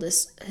what the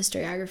oldest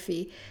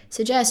historiography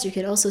suggests, you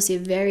can also see a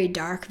very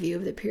dark view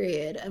of the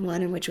period, and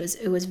one in which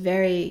it was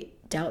very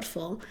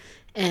doubtful,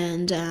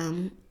 and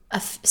a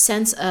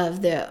sense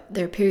of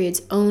their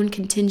period's own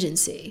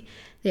contingency,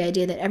 the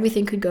idea that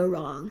everything could go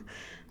wrong.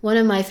 One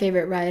of my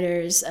favorite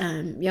writers,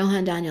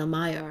 Johann Daniel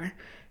Mayer,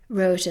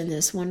 wrote in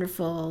this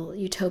wonderful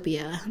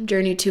utopia,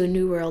 Journey to a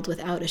New World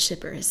Without a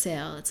Ship or a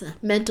Sail. It's a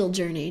mental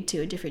journey to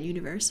a different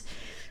universe.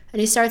 And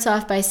he starts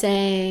off by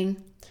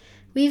saying,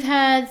 we've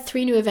had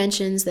 3 new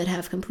inventions that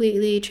have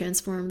completely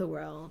transformed the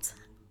world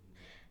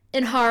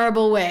in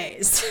horrible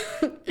ways.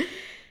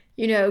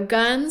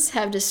 Guns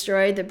have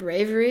destroyed the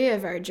bravery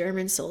of our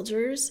German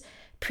soldiers.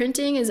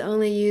 Printing is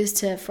only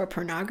used for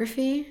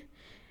pornography.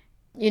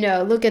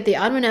 Look at the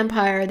Ottoman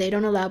Empire. They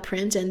don't allow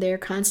print, and they're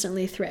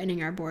constantly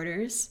threatening our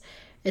borders,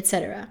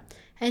 etc.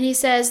 And he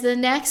says the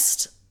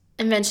next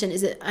invention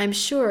is that I'm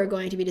sure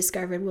going to be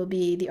discovered will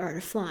be the art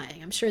of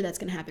flying. I'm sure that's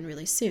going to happen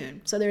really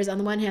soon. So there's, on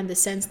the one hand, the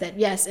sense that,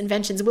 yes,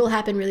 inventions will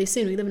happen really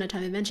soon. We live in a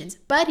time of inventions.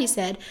 But, he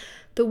said,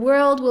 the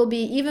world will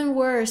be even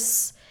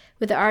worse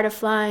with the art of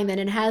flying than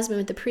it has been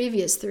with the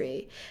previous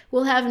 3.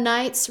 We'll have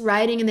knights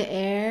riding in the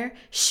air,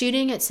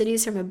 shooting at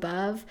cities from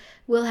above.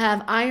 We'll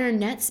have iron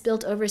nets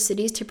built over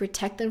cities to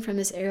protect them from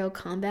this aerial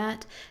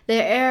combat. The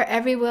air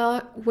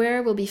everywhere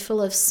will be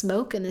full of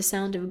smoke and the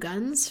sound of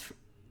guns.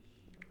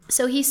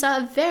 So he saw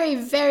a very,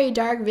 very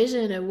dark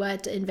vision of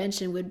what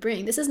invention would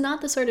bring. This is not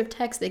the sort of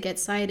text that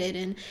gets cited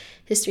in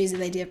histories of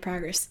the idea of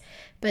progress,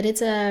 but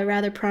it's a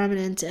rather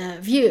prominent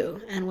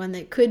view, and one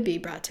that could be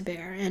brought to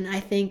bear, and I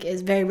think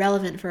is very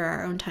relevant for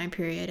our own time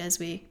period as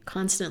we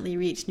constantly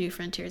reach new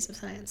frontiers of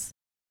science.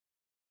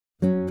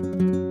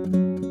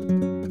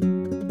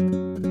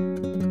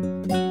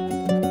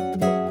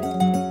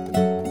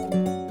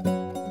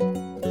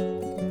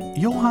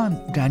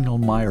 Johann Daniel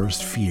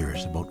Mayer's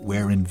fears about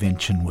where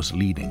invention was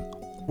leading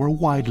were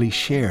widely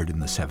shared in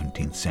the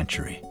 17th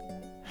century.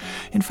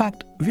 In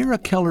fact, Vera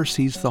Keller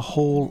sees the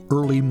whole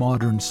early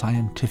modern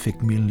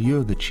scientific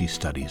milieu that she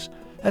studies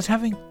as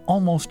having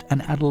almost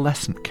an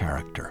adolescent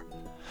character,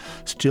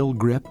 still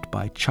gripped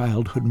by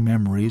childhood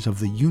memories of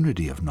the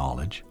unity of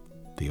knowledge,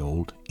 the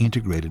old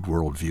integrated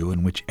worldview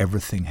in which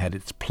everything had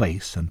its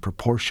place and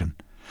proportion,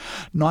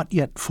 not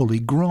yet fully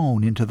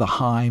grown into the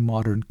high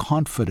modern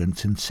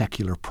confidence in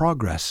secular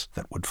progress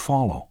that would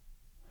follow,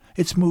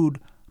 its mood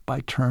by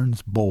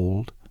turns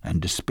bold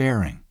and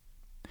despairing.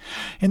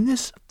 In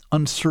this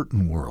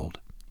uncertain world,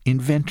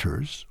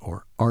 inventors,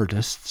 or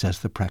artists as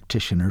the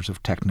practitioners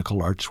of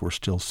technical arts were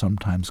still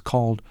sometimes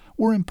called,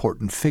 were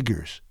important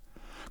figures.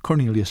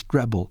 Cornelius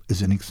Drebbel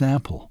is an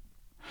example.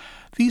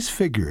 These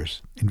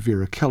figures, in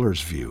Vera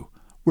Keller's view,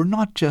 were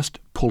not just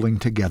pulling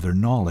together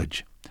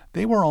knowledge,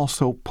 they were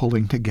also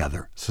pulling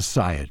together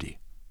society.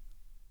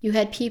 You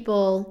had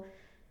people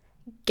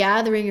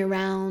gathering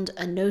around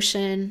a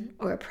notion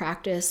or a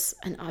practice,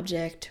 an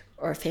object,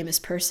 or a famous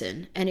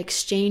person, and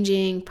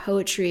exchanging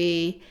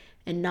poetry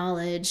and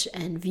knowledge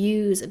and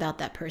views about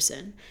that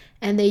person.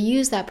 And they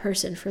used that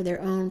person for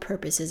their own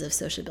purposes of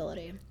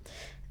sociability.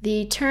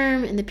 The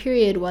term in the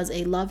period was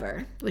a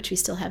lover, which we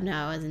still have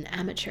now as an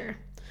amateur.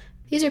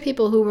 These are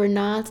people who were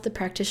not the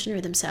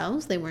practitioner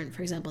themselves. They weren't,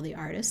 for example, the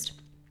artist.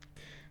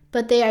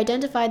 But they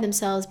identified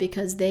themselves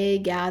because they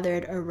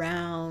gathered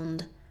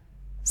around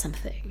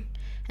something.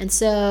 And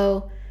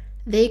so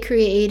they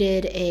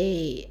created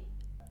a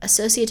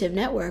associative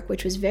network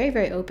which was very,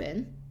 very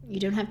open. You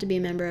don't have to be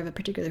a member of a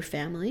particular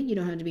family. You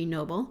don't have to be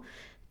noble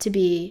to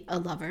be a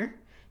lover.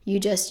 You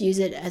just use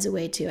it as a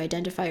way to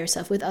identify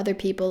yourself with other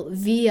people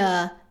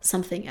via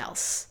something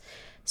else.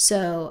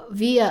 So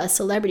via a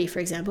celebrity, for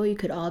example, you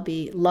could all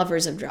be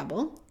lovers of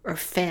Drebbel, or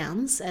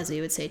fans, as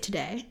we would say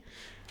today.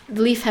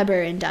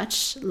 Liefhebber in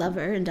Dutch,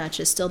 lover in Dutch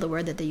is still the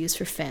word that they use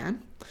for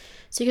fan.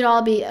 So you could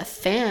all be a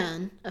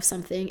fan of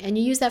something, and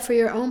you use that for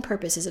your own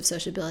purposes of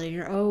sociability,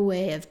 your own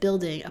way of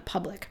building a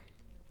public.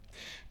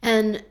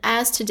 And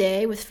as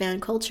today with fan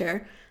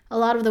culture, a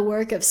lot of the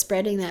work of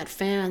spreading that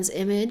fan's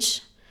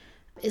image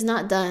is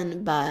not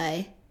done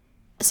by,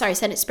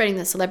 spreading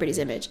the celebrity's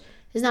image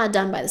is not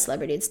done by the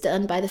celebrity. It's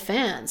done by the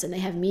fans, and they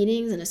have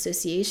meetings and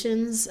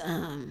associations,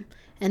 and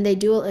they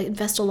do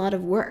invest a lot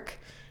of work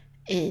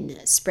in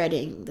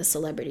spreading the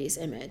celebrity's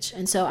image.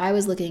 And so I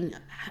was looking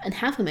in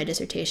half of my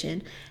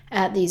dissertation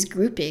at these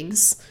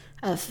groupings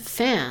of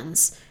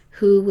fans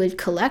who would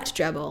collect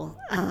Drebbel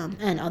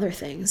and other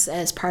things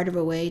as part of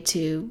a way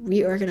to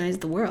reorganize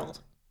the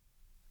world.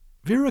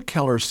 Vera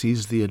Keller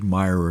sees the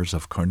admirers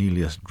of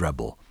Cornelius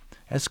Drebbel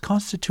as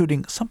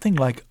constituting something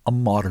like a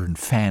modern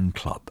fan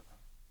club.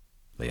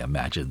 They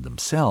imagined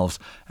themselves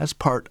as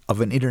part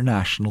of an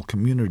international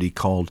community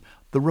called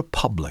the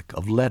Republic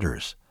of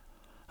Letters,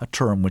 a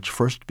term which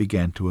first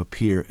began to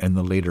appear in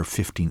the later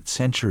 15th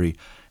century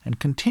and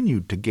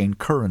continued to gain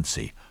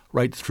currency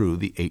right through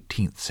the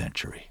 18th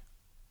century.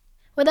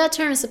 What that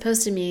term is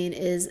supposed to mean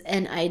is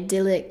an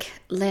idyllic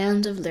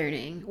land of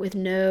learning with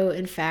no,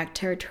 in fact,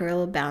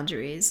 territorial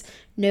boundaries,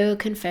 no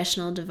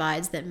confessional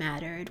divides that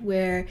mattered,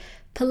 where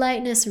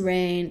politeness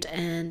reigned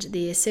and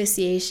the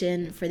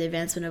association for the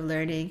advancement of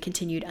learning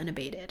continued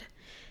unabated.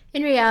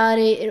 In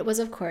reality, it was,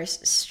 of course,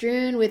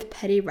 strewn with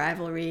petty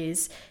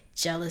rivalries,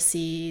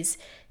 jealousies,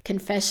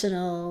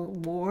 confessional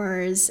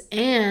wars,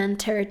 and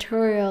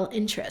territorial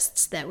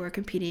interests that were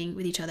competing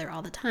with each other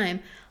all the time,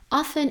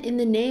 often in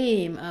the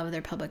name of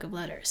their public of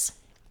letters.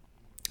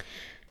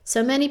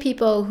 So many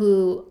people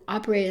who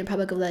operate in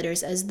public of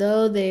letters as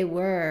though they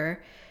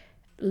were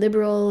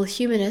liberal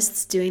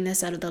humanists doing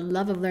this out of the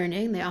love of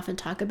learning. They often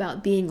talk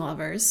about being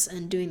lovers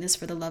and doing this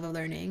for the love of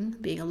learning,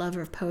 being a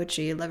lover of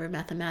poetry, a lover of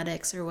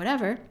mathematics, or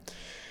whatever.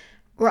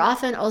 Were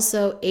often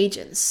also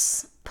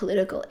agents,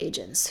 political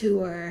agents, who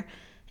were,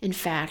 in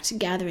fact,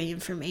 gathering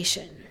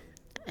information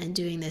and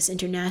doing this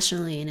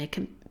internationally in a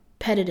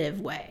competitive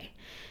way.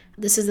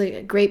 This is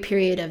a great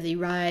period of the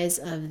rise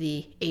of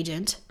the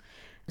agent.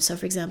 So,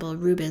 for example,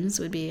 Rubens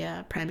would be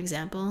a prime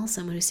example,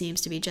 someone who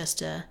seems to be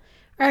just an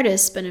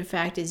artist, but in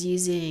fact is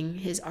using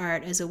his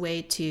art as a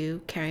way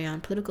to carry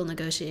on political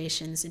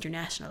negotiations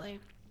internationally.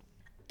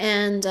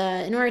 And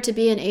in order to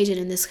be an agent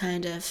in this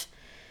kind of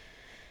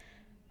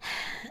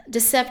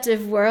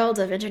deceptive world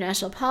of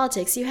international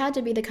politics, you had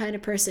to be the kind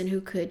of person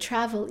who could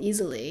travel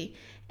easily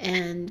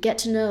and get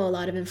to know a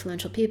lot of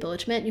influential people,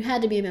 which meant you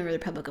had to be a member of the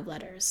Republic of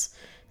Letters.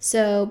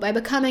 So by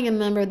becoming a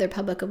member of the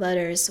Republic of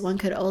Letters, one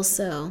could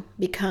also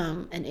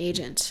become an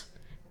agent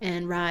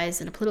and rise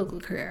in a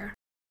political career.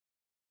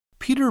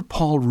 Peter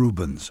Paul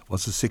Rubens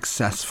was a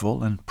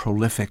successful and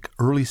prolific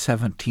early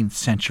 17th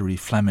century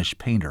Flemish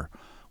painter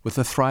with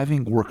a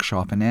thriving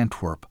workshop in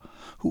Antwerp,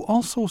 who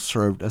also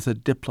served as a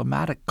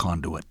diplomatic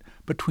conduit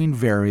between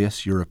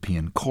various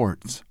European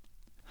courts.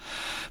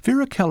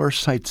 Vera Keller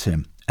cites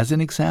him as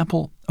an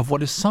example of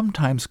what is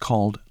sometimes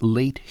called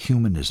late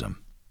humanism.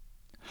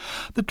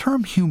 The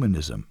term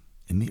humanism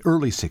in the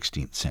early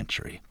 16th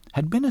century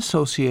had been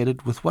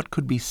associated with what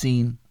could be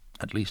seen,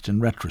 at least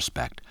in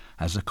retrospect,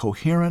 as a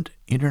coherent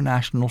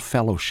international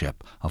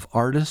fellowship of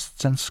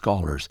artists and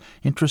scholars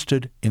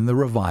interested in the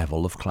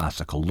revival of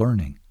classical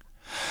learning.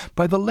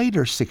 By the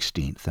later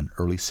 16th and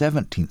early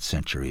 17th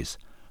centuries,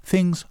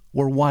 things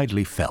were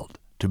widely felt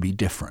to be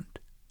different.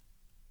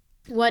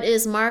 What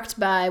is marked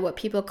by what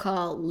people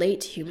call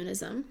late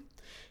humanism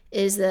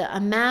is a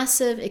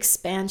massive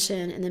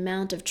expansion in the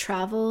amount of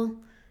travel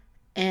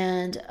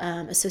and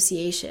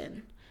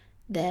association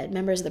that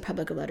members of the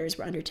Republic of Letters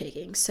were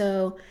undertaking.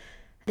 So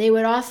They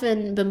would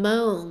often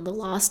bemoan the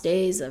lost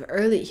days of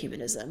early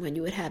humanism, when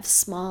you would have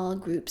small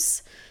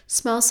groups,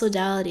 small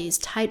sodalities,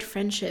 tight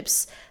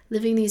friendships,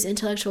 living these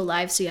intellectual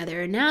lives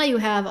together. And now you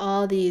have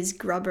all these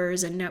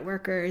grubbers and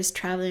networkers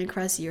traveling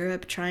across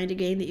Europe, trying to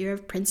gain the ear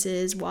of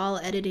princes while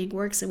editing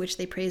works in which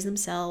they praise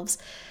themselves.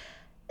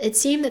 It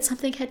seemed that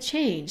something had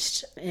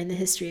changed in the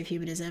history of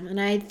humanism, and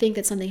I think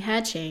that something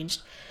had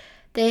changed.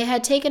 They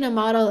had taken a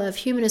model of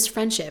humanist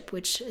friendship,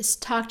 which is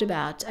talked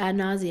about ad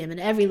nauseum in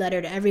every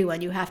letter to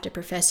everyone. You have to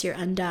profess your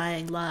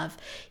undying love.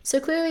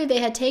 So clearly they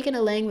had taken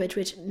a language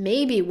which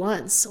maybe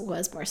once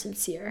was more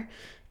sincere,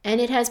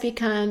 and it has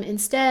become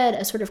instead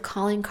a sort of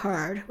calling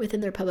card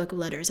within their public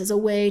letters as a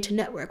way to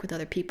network with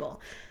other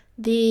people.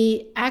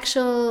 The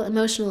actual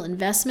emotional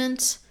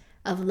investment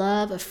of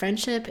love, of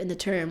friendship in the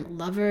term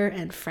lover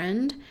and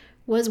friend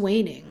was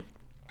waning.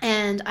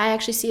 And I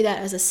actually see that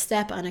as a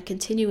step on a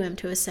continuum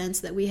to a sense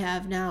that we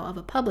have now of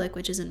a public,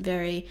 which it's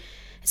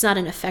not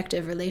an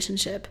effective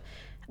relationship.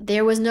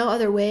 There was no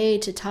other way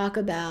to talk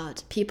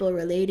about people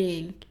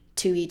relating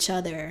to each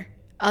other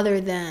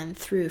than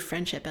through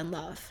friendship and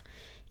love.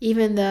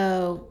 Even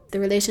though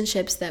the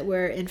relationships that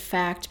were in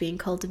fact being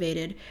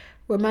cultivated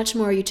were much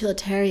more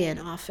utilitarian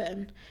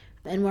often,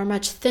 and were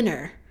much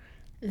thinner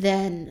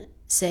than,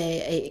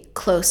 say, a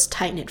close,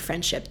 tight-knit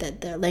friendship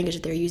that the language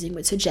that they're using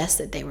would suggest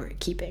that they were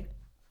keeping.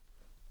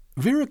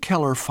 Vera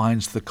Keller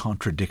finds the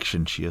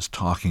contradiction she is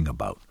talking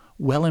about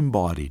well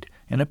embodied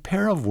in a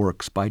pair of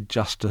works by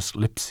Justus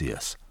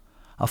Lipsius,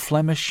 a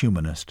Flemish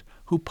humanist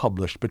who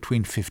published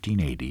between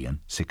 1580 and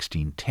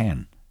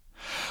 1610.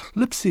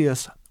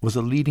 Lipsius was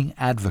a leading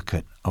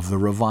advocate of the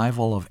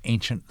revival of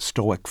ancient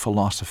Stoic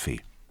philosophy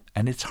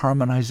and its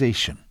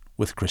harmonization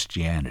with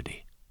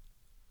Christianity.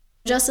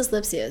 Justus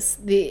Lipsius,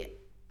 the,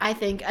 I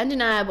think,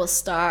 undeniable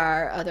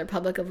star of the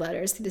Republic of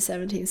Letters through the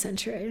 17th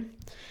century,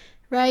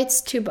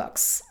 writes 2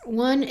 books.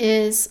 One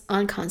is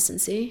On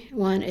Constancy,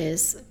 one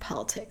is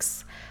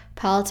Politics.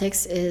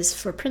 Politics is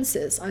for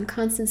princes, On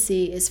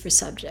Constancy is for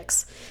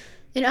subjects.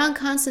 In On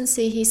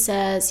Constancy, he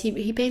says,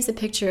 he paints a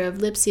picture of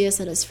Lipsius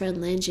and his friend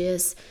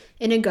Langius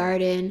in a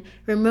garden,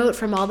 remote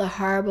from all the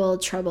horrible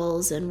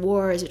troubles and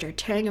wars which are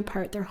tearing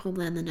apart their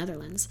homeland, the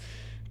Netherlands.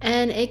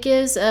 And it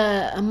gives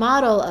a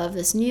model of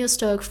this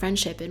neo-Stoic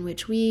friendship in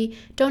which we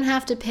don't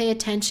have to pay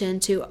attention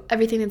to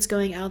everything that's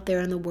going out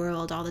there in the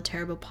world, all the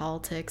terrible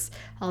politics,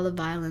 all the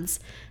violence,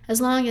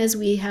 as long as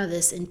we have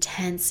this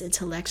intense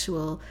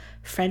intellectual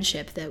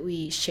friendship that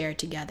we share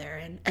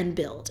together and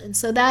build. And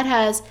so that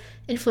has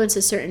influenced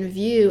a certain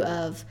view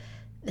of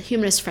the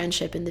humanist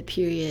friendship in the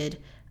period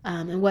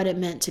and what it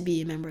meant to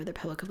be a member of the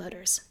Republic of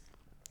Letters.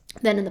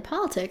 Then in the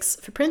Politics,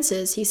 for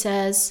princes, he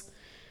says,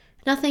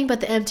 nothing but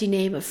the empty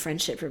name of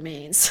friendship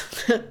remains.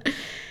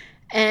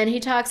 And he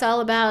talks all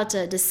about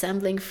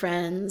dissembling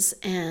friends,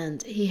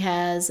 and he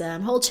has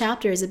whole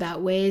chapters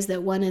about ways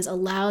that one is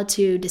allowed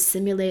to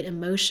dissimulate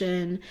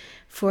emotion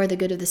for the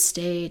good of the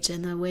state,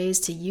 and the ways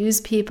to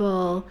use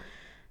people,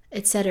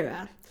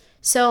 etc.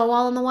 So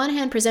while on the one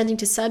hand presenting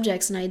to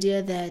subjects an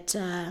idea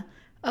that,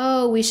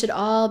 we should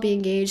all be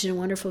engaged in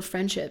wonderful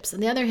friendships, on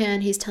the other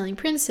hand, he's telling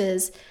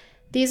princes,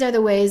 these are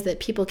the ways that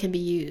people can be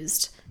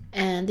used.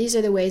 And these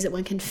are the ways that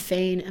one can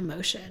feign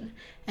emotion.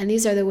 And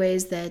these are the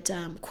ways that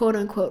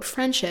quote-unquote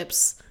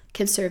friendships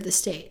can serve the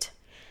state.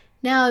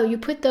 Now, you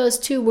put those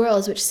two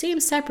worlds, which seem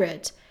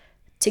separate,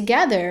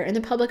 together in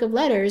the Public of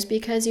Letters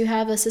because you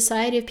have a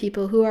society of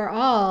people who are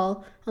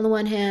all, on the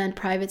one hand,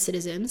 private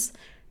citizens,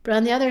 but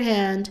on the other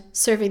hand,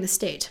 serving the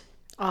state,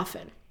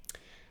 often.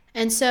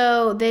 And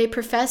so they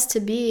profess to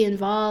be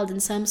involved in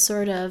some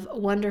sort of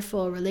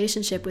wonderful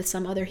relationship with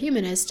some other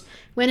humanist,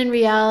 when in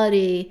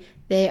reality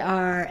they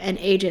are an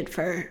agent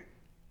for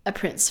a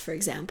prince, for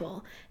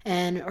example,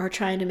 and are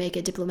trying to make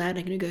a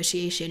diplomatic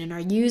negotiation and are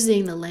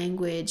using the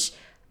language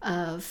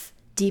of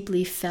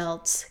deeply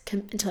felt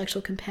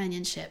intellectual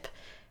companionship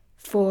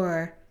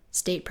for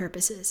state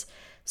purposes.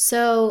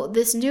 So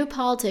this new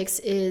politics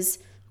is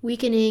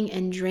weakening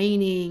and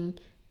draining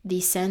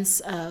the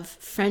sense of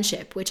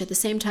friendship, which at the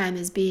same time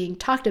is being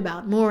talked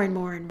about more and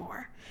more and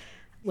more.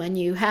 When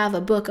you have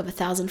a book of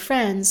 1,000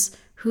 friends,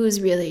 who's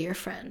really your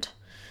friend?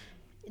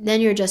 Then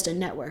you're just a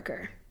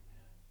networker.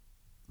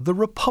 The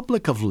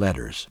Republic of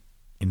Letters,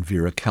 in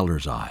Vera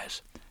Keller's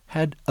eyes,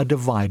 had a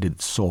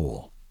divided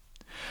soul.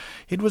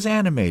 It was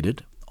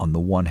animated, on the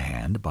one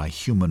hand, by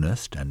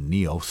humanist and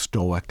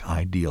neo-Stoic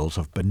ideals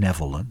of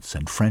benevolence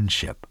and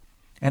friendship,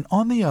 and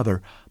on the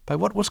other, by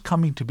what was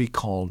coming to be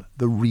called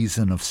the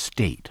reason of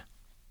state.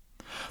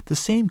 The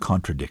same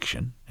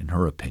contradiction, in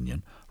her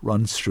opinion,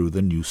 runs through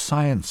the new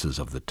sciences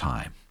of the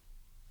time.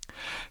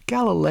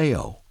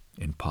 Galileo,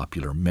 in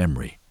popular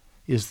memory,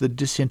 is the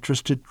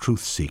disinterested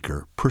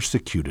truth-seeker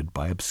persecuted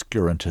by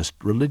obscurantist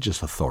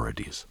religious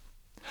authorities.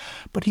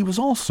 But he was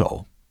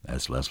also,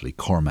 as Leslie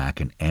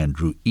Cormack and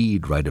Andrew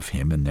Eade write of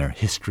him in their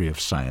History of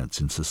Science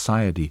in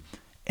Society,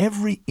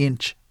 every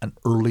inch an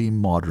early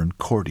modern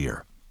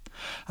courtier,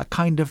 a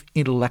kind of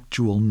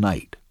intellectual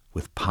knight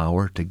with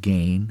power to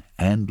gain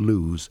and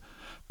lose,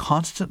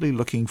 constantly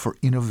looking for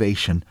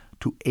innovation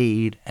to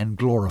aid and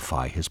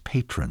glorify his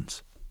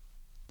patrons.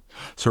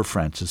 Sir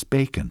Francis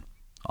Bacon,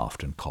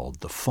 often called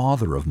the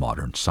father of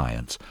modern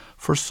science,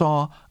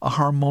 foresaw a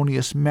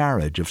harmonious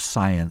marriage of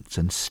science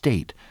and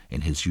state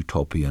in his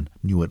utopian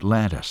New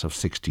Atlantis of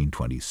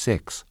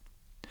 1626.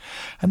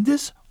 And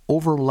this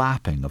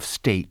overlapping of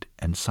state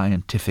and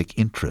scientific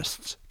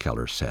interests,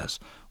 Keller says,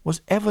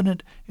 was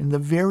evident in the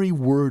very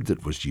word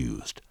that was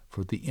used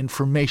for the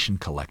information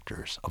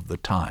collectors of the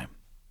time.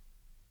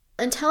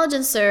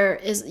 Intelligencer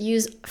is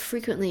used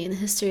frequently in the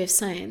history of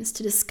science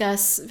to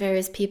discuss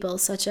various people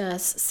such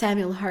as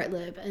Samuel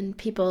Hartlib and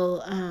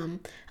people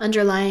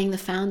underlying the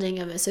founding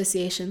of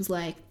associations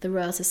like the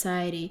Royal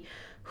Society,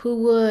 who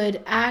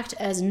would act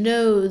as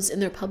nodes in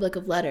the Republic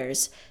of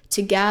Letters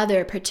to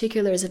gather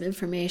particulars of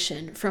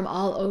information from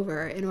all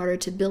over in order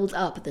to build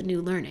up the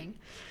new learning.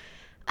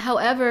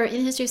 However,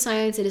 in history of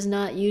science, it is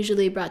not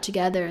usually brought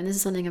together, and this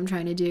is something I'm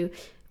trying to do,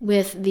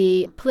 with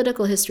the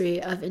political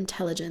history of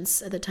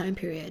intelligence at the time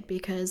period,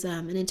 because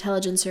an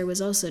intelligencer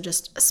was also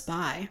just a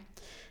spy,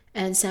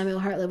 and Samuel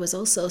Hartlib was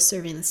also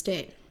serving the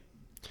state.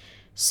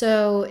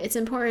 So it's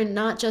important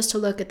not just to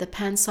look at the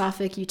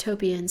pansophic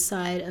utopian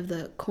side of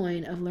the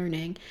coin of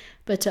learning,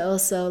 but to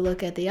also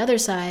look at the other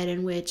side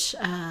in which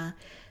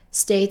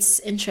states'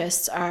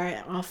 interests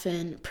are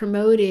often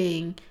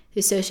promoting the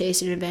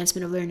association and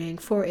advancement of learning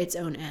for its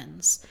own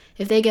ends.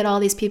 If they get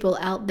all these people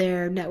out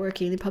there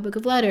networking in the Republic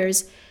of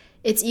Letters,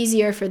 it's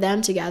easier for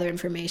them to gather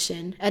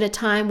information at a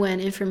time when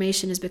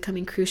information is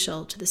becoming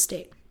crucial to the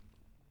state.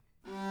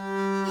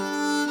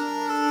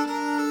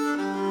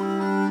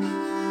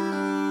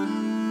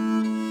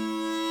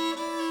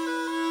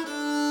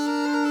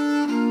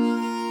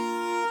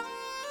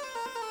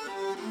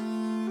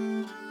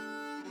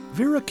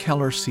 Vera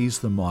Keller sees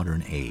the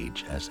modern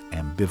age as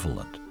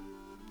ambivalent,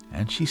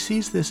 and she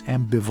sees this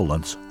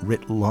ambivalence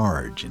writ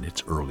large in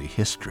its early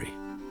history.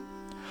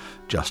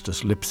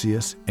 Justus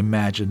Lipsius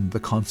imagined the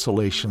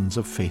consolations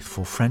of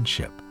faithful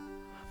friendship,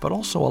 but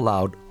also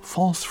allowed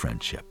false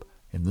friendship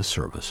in the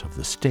service of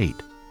the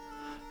state.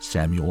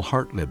 Samuel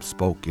Hartlib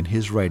spoke in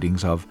his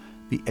writings of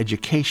the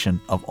education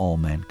of all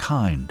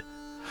mankind,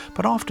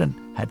 but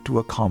often had to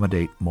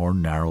accommodate more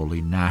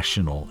narrowly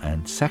national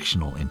and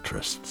sectional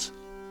interests.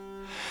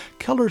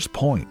 Keller's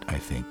point, I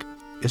think,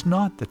 is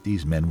not that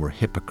these men were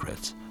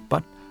hypocrites,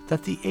 but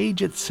that the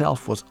age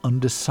itself was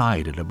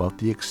undecided about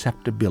the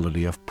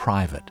acceptability of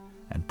private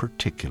and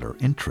particular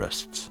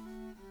interests.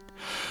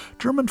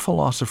 German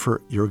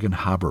philosopher Jürgen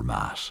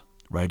Habermas,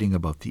 writing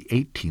about the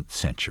 18th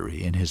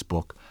century in his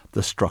book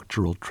The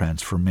Structural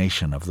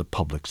Transformation of the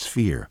Public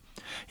Sphere,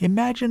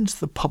 imagines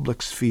the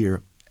public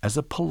sphere as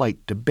a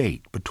polite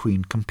debate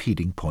between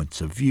competing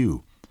points of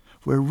view,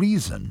 where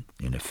reason,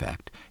 in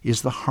effect,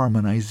 is the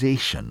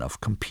harmonization of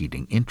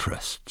competing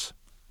interests.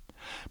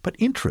 But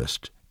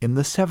interest in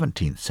the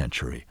 17th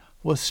century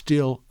was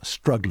still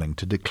struggling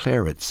to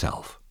declare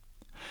itself.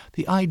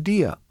 The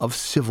idea of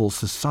civil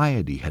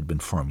society had been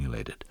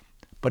formulated,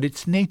 but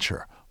its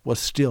nature was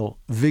still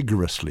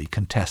vigorously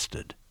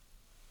contested.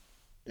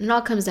 It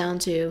all comes down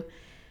to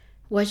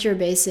what your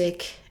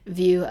basic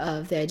view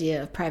of the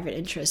idea of private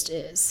interest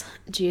is.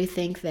 Do you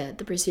think that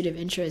the pursuit of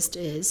interest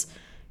is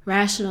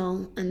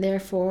rational and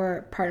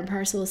therefore part and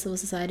parcel of civil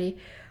society?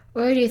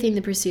 Or do you think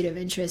the pursuit of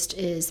interest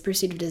is the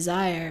pursuit of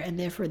desire and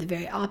therefore the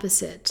very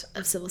opposite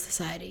of civil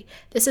society?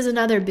 This is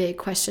another big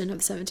question of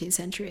the 17th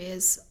century,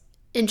 is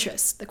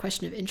interest, the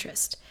question of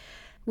interest.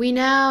 We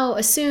now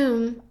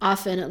assume,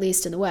 often at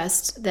least in the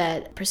West,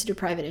 that pursuit of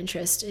private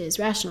interest is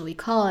rational. We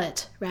call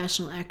it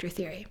rational actor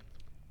theory.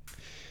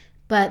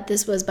 But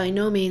this was by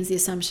no means the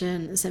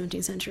assumption in the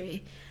 17th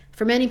century.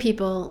 For many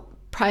people,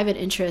 private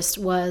interest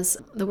was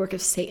the work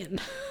of Satan,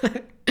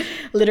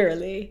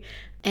 literally,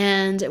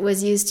 and it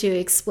was used to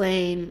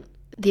explain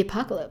the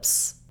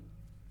apocalypse.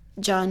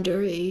 John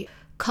Dury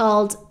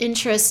called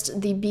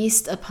interest the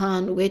beast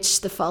upon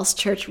which the false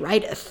church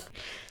rideth.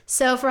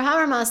 So for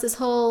Habermas, this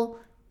whole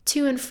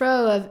to and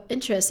fro of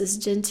interest, this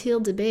genteel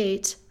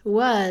debate,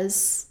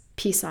 was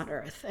peace on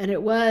earth, and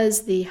it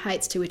was the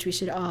heights to which we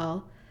should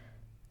all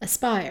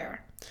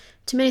aspire.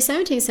 To many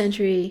 17th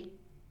century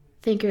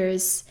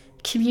thinkers,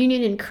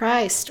 communion in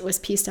Christ was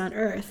peace on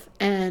earth,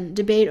 and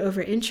debate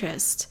over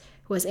interest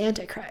was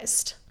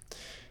antichrist.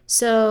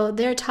 So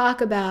their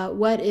talk about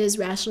what is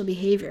rational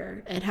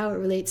behavior and how it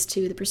relates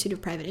to the pursuit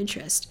of private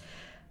interest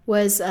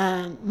was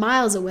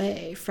miles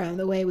away from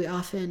the way we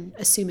often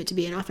assume it to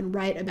be and often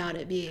write about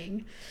it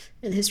being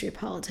in the history of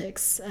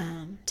politics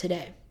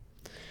today.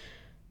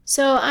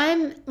 So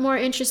I'm more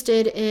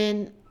interested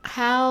in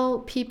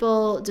how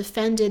people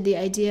defended the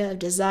idea of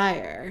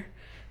desire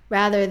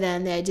rather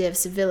than the idea of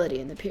civility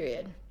in the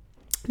period.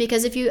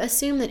 Because if you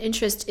assume that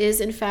interest is,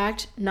 in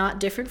fact, not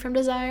different from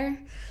desire,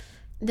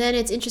 then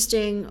it's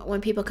interesting when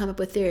people come up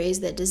with theories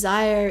that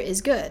desire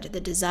is good,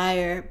 that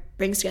desire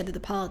brings together the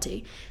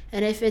polity.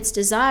 And if it's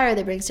desire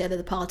that brings together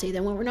the polity,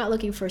 then what we're not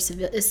looking for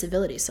is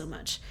civility so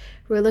much.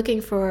 We're looking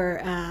for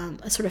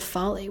a sort of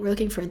folly. We're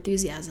looking for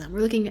enthusiasm.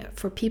 We're looking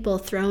for people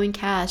throwing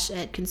cash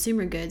at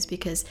consumer goods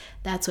because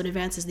that's what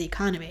advances the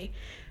economy.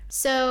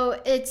 So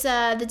it's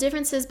the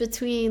differences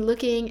between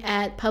looking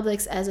at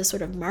Publix as a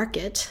sort of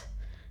market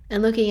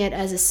and looking at it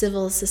as a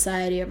civil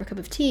society over a cup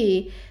of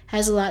tea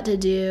has a lot to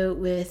do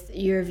with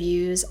your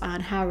views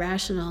on how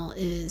rational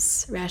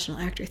is rational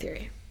actor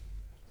theory.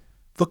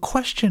 The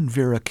question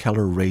Vera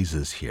Keller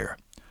raises here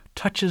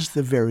touches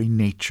the very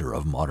nature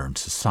of modern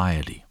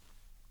society.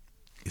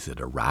 Is it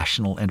a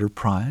rational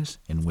enterprise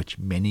in which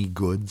many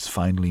goods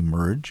finally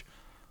merge,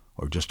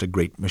 or just a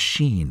great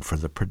machine for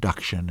the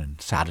production and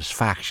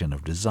satisfaction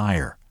of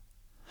desire?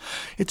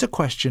 It's a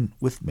question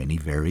with many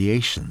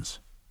variations.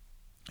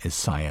 Is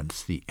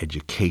science the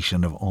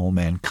education of all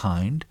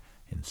mankind,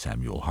 in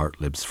Samuel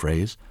Hartlib's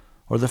phrase,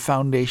 or the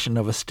foundation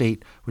of a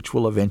state which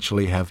will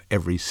eventually have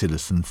every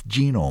citizen's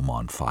genome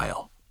on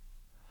file?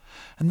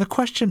 And the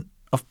question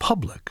of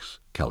Publix,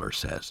 Keller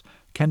says,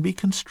 can be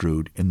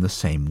construed in the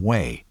same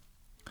way.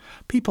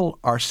 People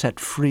are set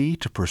free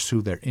to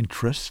pursue their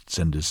interests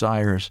and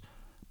desires,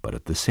 but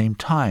at the same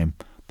time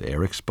they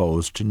are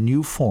exposed to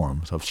new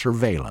forms of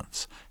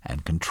surveillance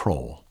and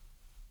control.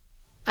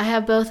 I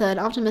have both an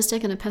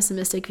optimistic and a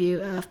pessimistic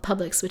view of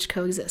Publix, which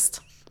coexist.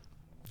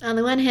 On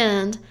the one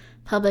hand,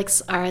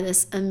 Publix are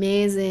this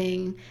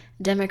amazing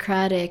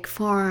democratic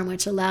form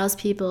which allows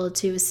people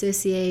to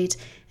associate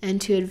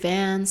and to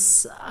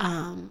advance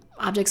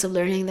objects of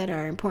learning that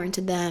are important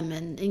to them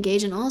and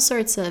engage in all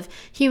sorts of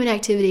human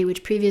activity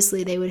which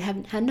previously they would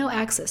have had no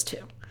access to.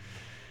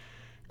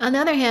 On the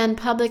other hand,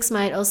 Publix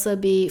might also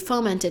be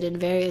fomented in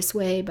various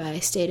ways by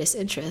statist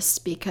interests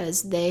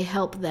because they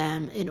help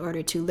them in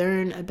order to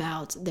learn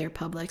about their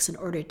Publix in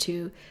order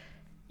to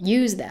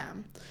use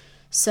them.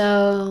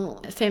 So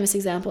a famous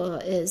example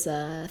is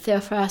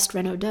Théophraste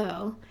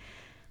Renaudot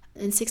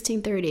in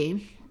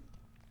 1630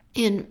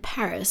 in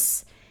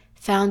Paris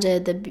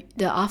founded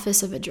the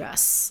Office of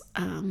Address,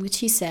 which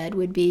he said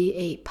would be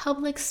a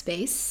public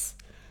space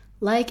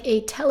like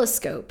a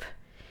telescope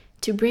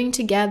to bring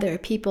together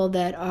people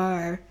that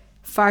are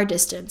far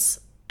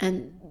distance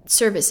and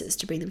services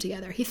to bring them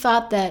together. He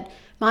thought that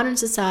modern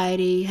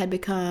society had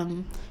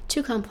become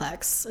too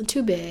complex and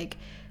too big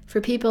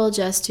for people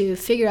just to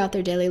figure out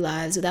their daily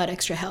lives without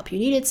extra help. You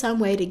needed some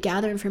way to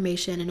gather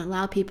information and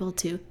allow people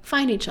to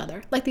find each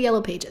other, like the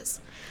Yellow Pages.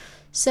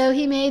 So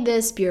he made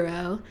this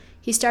bureau.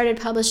 He started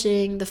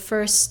publishing the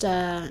first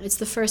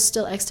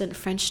still extant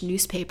French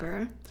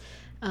newspaper.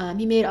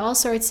 He made all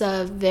sorts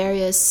of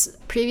various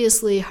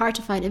previously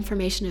hard-to-find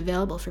information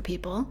available for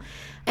people.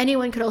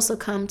 Anyone could also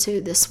come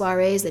to the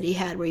soirees that he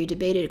had where you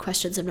debated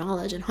questions of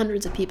knowledge and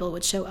hundreds of people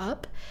would show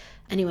up.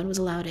 Anyone was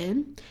allowed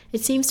in.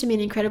 It seems to me an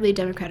incredibly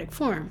democratic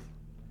form.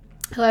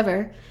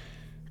 However,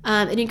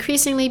 it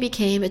increasingly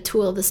became a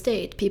tool of the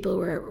state. People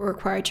were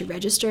required to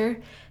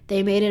register.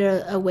 They made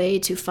it a way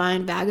to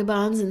find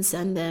vagabonds and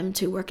send them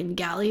to work in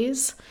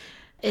galleys,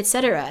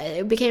 etc.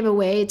 It became a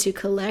way to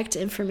collect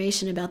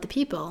information about the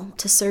people,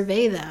 to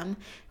survey them,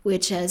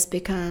 which has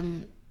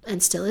become,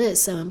 and still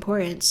is, so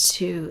important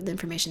to the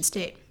information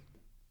state.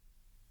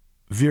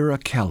 Vera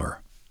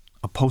Keller,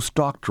 a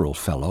postdoctoral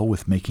fellow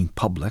with Making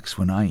Publix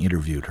when I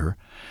interviewed her,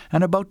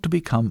 and about to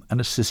become an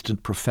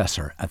assistant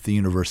professor at the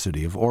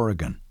University of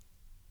Oregon.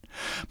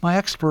 My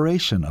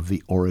exploration of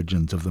the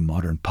origins of the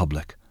modern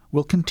public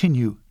will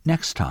continue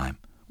next time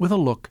with a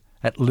look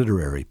at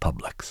literary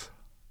publics.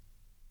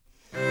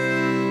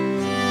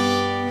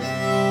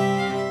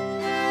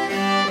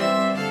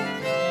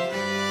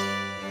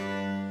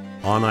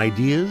 On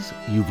Ideas,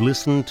 you've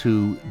listened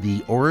to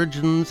The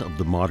Origins of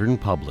the Modern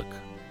Public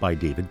by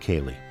David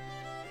Cayley.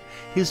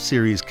 His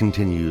series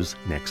continues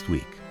next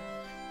week.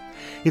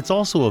 It's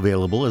also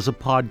available as a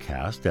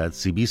podcast at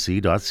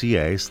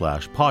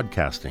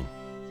cbc.ca/podcasting.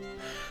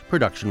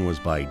 Production was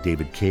by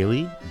David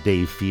Cayley,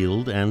 Dave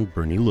Field, and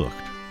Bernie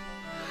Lucht.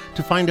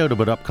 To find out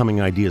about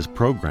upcoming Ideas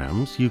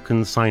programs, you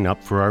can sign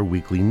up for our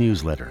weekly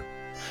newsletter.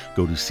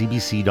 Go to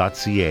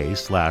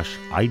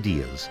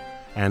cbc.ca/ideas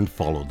and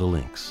follow the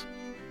links.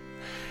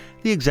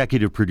 The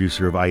executive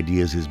producer of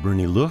Ideas is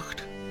Bernie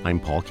Lucht. I'm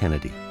Paul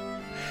Kennedy.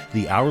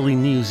 The Hourly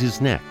News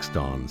is next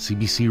on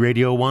CBC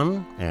Radio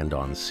 1 and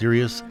on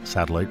Sirius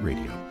Satellite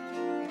Radio.